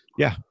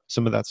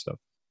some of that stuff.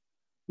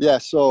 Yeah,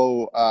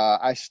 so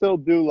I still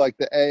do, like,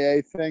 the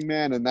AA thing,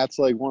 man, and that's,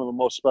 like, one of the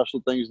most special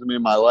things to me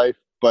in my life.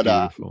 But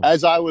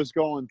as I was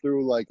going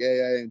through, like,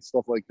 AA and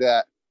stuff like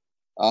that,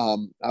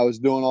 I was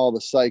doing all the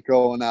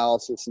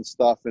psychoanalysis and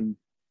stuff, and,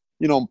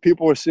 you know,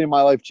 people were seeing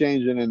my life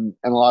changing, and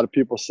a lot of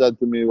people said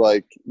to me,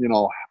 like, you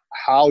know,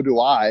 how do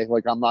I,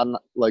 like, I'm not,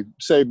 like,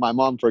 say my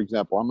mom, for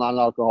example, I'm not an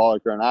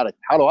alcoholic or an addict.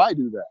 How do I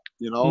do that?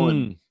 You know,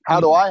 and how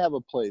do I have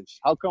a place?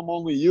 How come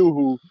only you,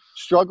 who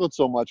struggled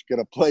so much, get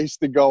a place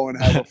to go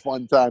and have a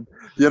fun time?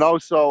 You know,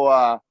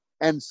 so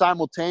and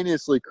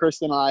simultaneously,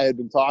 Chris and I had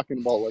been talking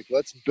about, like,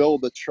 let's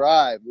build a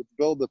tribe, let's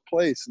build a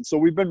place. And so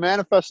we've been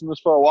manifesting this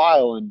for a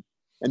while.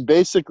 And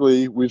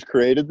basically, we've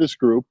created this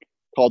group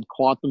called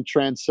Quantum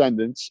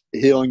Transcendence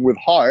Healing with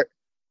Heart,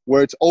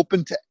 where it's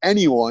open to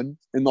anyone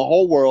in the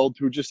whole world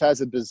who just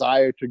has a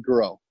desire to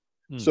grow.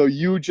 So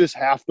you just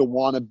have to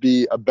want to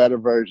be a better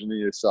version of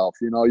yourself.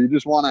 You know, you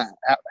just want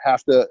to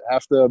have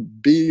to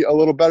be a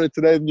little better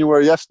today than you were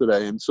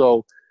yesterday. And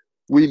so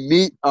we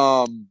meet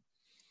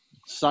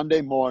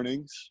Sunday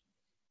mornings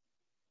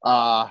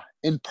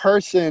in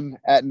person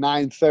at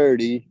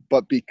 9:30,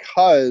 but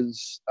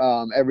because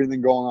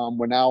everything going on,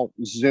 we're now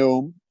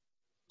Zoom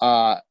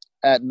at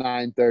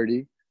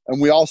 9:30,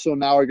 and we also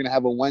now are going to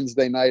have a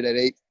Wednesday night at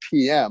 8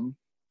 p.m.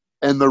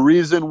 And the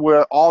reason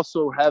we're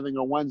also having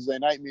a Wednesday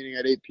night meeting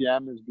at 8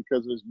 p.m. is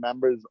because there's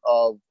members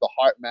of the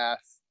Heart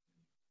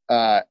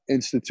Math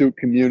Institute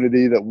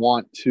community that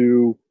want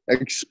to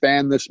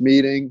expand this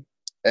meeting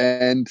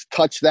and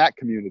touch that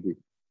community.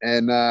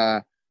 And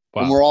and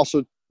we're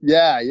also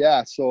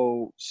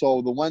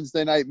so the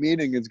Wednesday night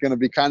meeting is going to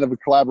be kind of a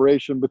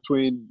collaboration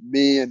between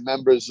me and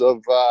members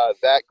of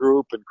that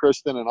group and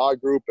Kristen and our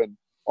group and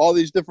all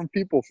these different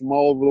people from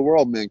all over the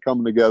world, man,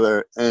 coming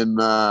together. And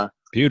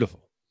beautiful.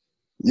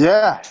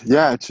 Yeah,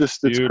 it's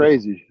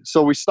crazy.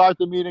 So we start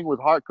the meeting with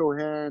heart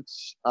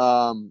coherence,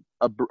 a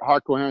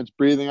heart coherence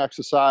breathing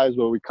exercise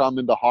where we come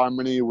into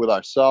harmony with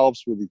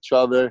ourselves, with each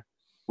other,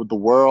 with the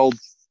world.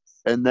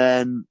 And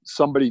then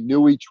somebody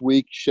new each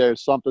week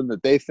shares something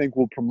that they think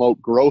will promote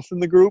growth in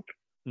the group.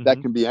 Mm-hmm.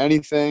 That can be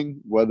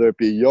anything, whether it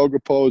be a yoga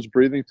pose,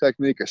 breathing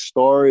technique, a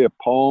story, a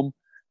poem,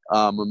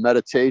 a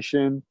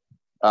meditation,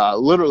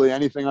 literally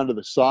anything under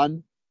the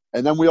sun.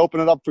 And then we open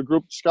it up for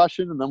group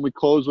discussion, and then we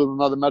close with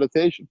another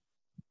meditation.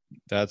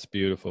 That's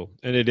beautiful.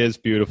 And it is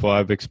beautiful.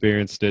 I've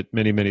experienced it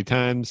many, many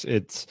times.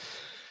 It's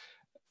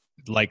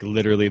like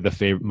literally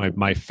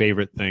my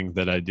favorite thing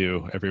that I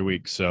do every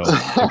week. So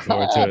look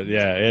forward to it.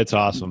 Yeah, it's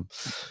awesome.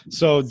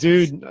 So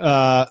dude,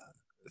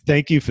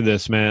 thank you for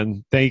this,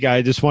 man.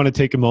 I just want to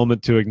take a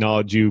moment to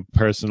acknowledge you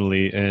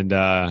personally. And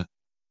I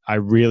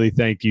really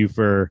thank you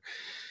for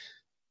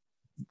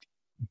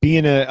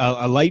being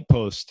a light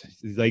post.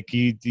 Like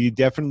you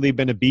definitely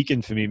been a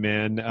beacon for me,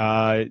 man.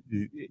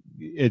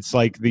 It's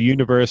like the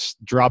universe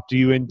dropped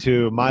you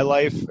into my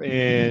life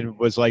and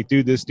was like,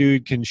 dude, this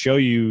dude can show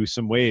you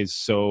some ways.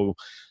 So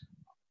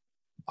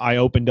I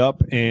opened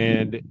up,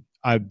 and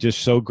I'm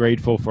just so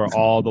grateful for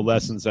all the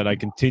lessons that I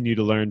continue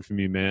to learn from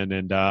you, man.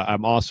 And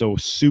I'm also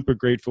super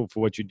grateful for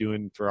what you're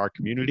doing for our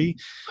community.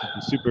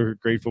 I'm super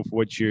grateful for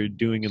what you're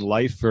doing in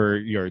life for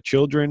your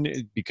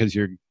children, because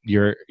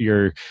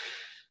you're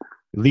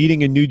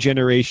leading a new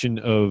generation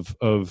of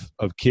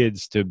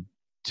kids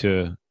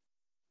to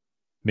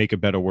make a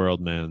better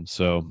world, man.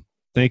 So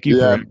thank you.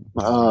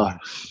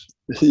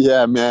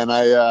 Yeah, man.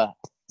 I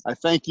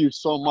thank you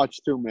so much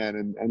too,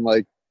 man. And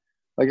like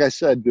I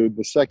said, dude,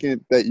 the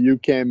second that you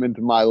came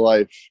into my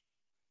life,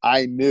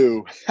 I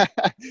knew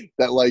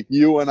that like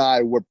you and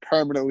I were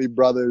permanently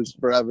brothers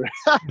forever.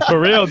 For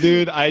real,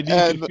 dude. You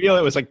could feel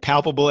it was like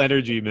palpable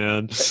energy,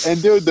 man.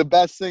 And dude, the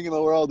best thing in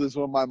the world is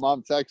when my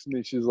mom texts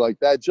me, she's like,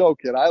 "That Joe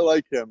kid, I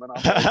like him." And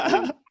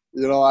I'm like,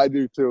 you know, I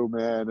do too,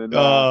 man. And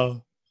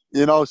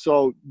you know,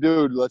 so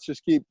dude, let's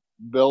just keep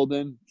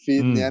building,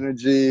 feeding the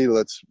energy.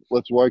 Let's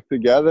work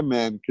together,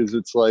 man, because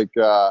it's like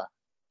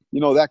you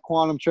know, that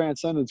Quantum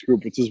Transcendence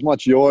group, it's as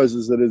much yours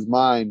as it is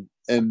mine.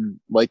 And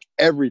like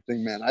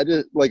everything, man, I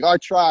just like our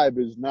tribe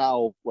is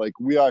now like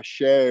we are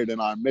shared in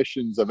our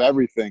missions of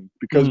everything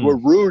because we're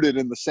rooted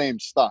in the same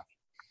stuff.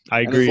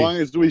 I agree. And as long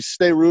as we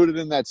stay rooted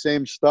in that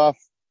same stuff,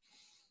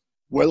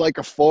 we're like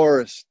a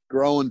forest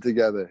growing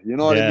together. You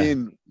know what I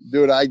mean?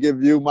 Dude, I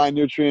give you my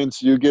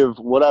nutrients, you give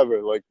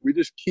whatever. Like we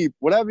just keep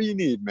whatever you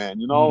need, man,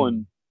 you know,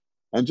 and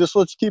just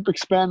let's keep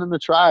expanding the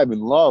tribe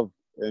and love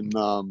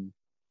and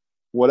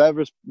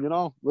whatever's, you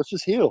know, let's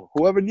just heal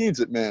whoever needs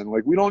it, man.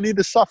 Like we don't need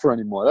to suffer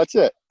anymore. That's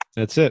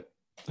it.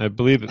 I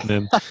believe it,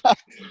 man.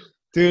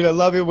 Dude, I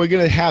love it. We're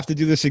going to have to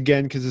do this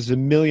again because there's a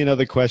million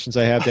other questions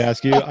I have to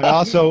ask you.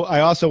 I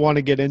also want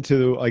to get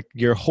into like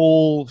your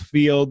whole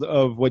field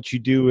of what you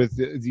do with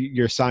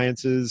your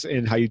sciences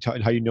and how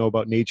you know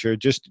about nature.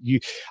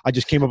 I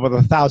just came up with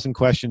 1,000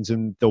 questions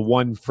in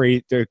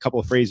a couple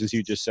of phrases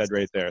you just said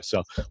right there.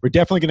 So we're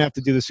definitely going to have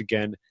to do this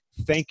again.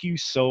 Thank you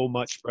so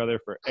much, brother,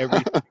 for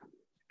everything.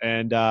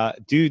 And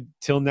dude,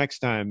 till next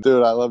time.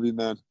 Dude, I love you,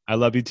 man. I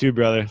love you too,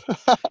 brother.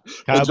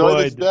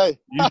 Enjoy this day.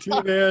 You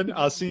too, man.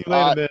 I'll see you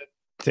later, man.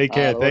 Take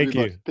care. Thank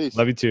you. Peace.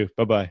 Love you too.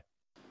 Bye-bye.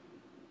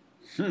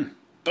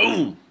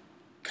 Boom.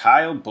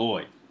 Kyle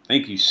Boyd.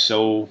 Thank you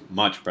so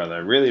much, brother. I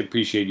really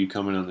appreciate you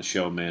coming on the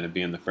show, man, and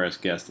being the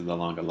first guest of the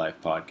Longer Life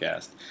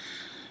podcast.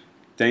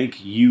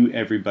 Thank you,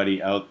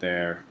 everybody out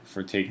there,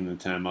 for taking the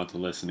time out to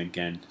listen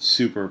again.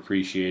 Super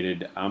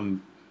appreciated.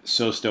 I'm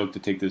so stoked to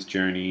take this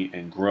journey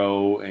and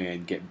grow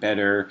and get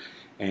better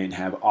and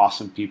have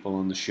awesome people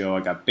on the show. I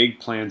got big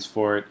plans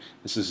for it.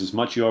 This is as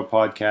much your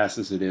podcast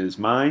as it is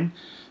mine.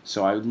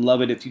 So I would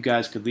love it if you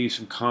guys could leave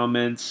some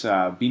comments.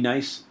 Be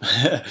nice.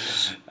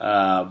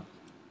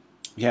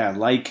 yeah,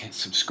 like,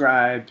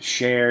 subscribe,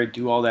 share,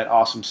 do all that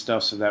awesome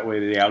stuff so that way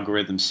the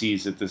algorithm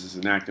sees that this is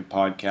an active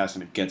podcast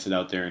and it gets it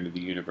out there into the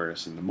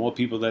universe. And the more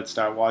people that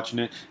start watching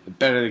it, the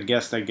better the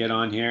guests that get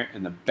on here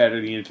and the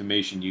better the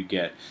information you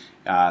get.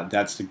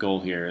 That's the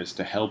goal here, is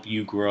to help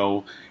you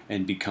grow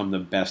and become the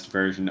best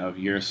version of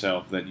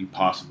yourself that you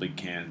possibly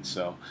can.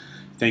 So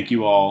thank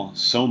you all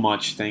so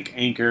much. Thank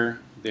Anchor,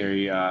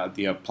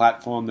 the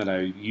platform that I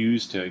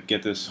use to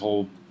get this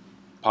whole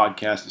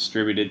podcast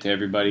distributed to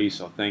everybody.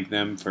 So thank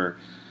them for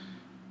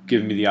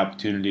giving me the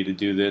opportunity to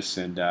do this.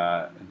 And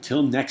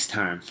until next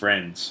time,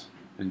 friends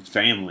and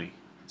family,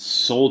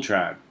 Soul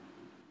Tribe,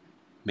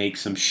 make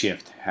some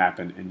shift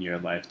happen in your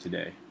life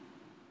today.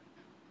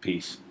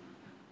 Peace.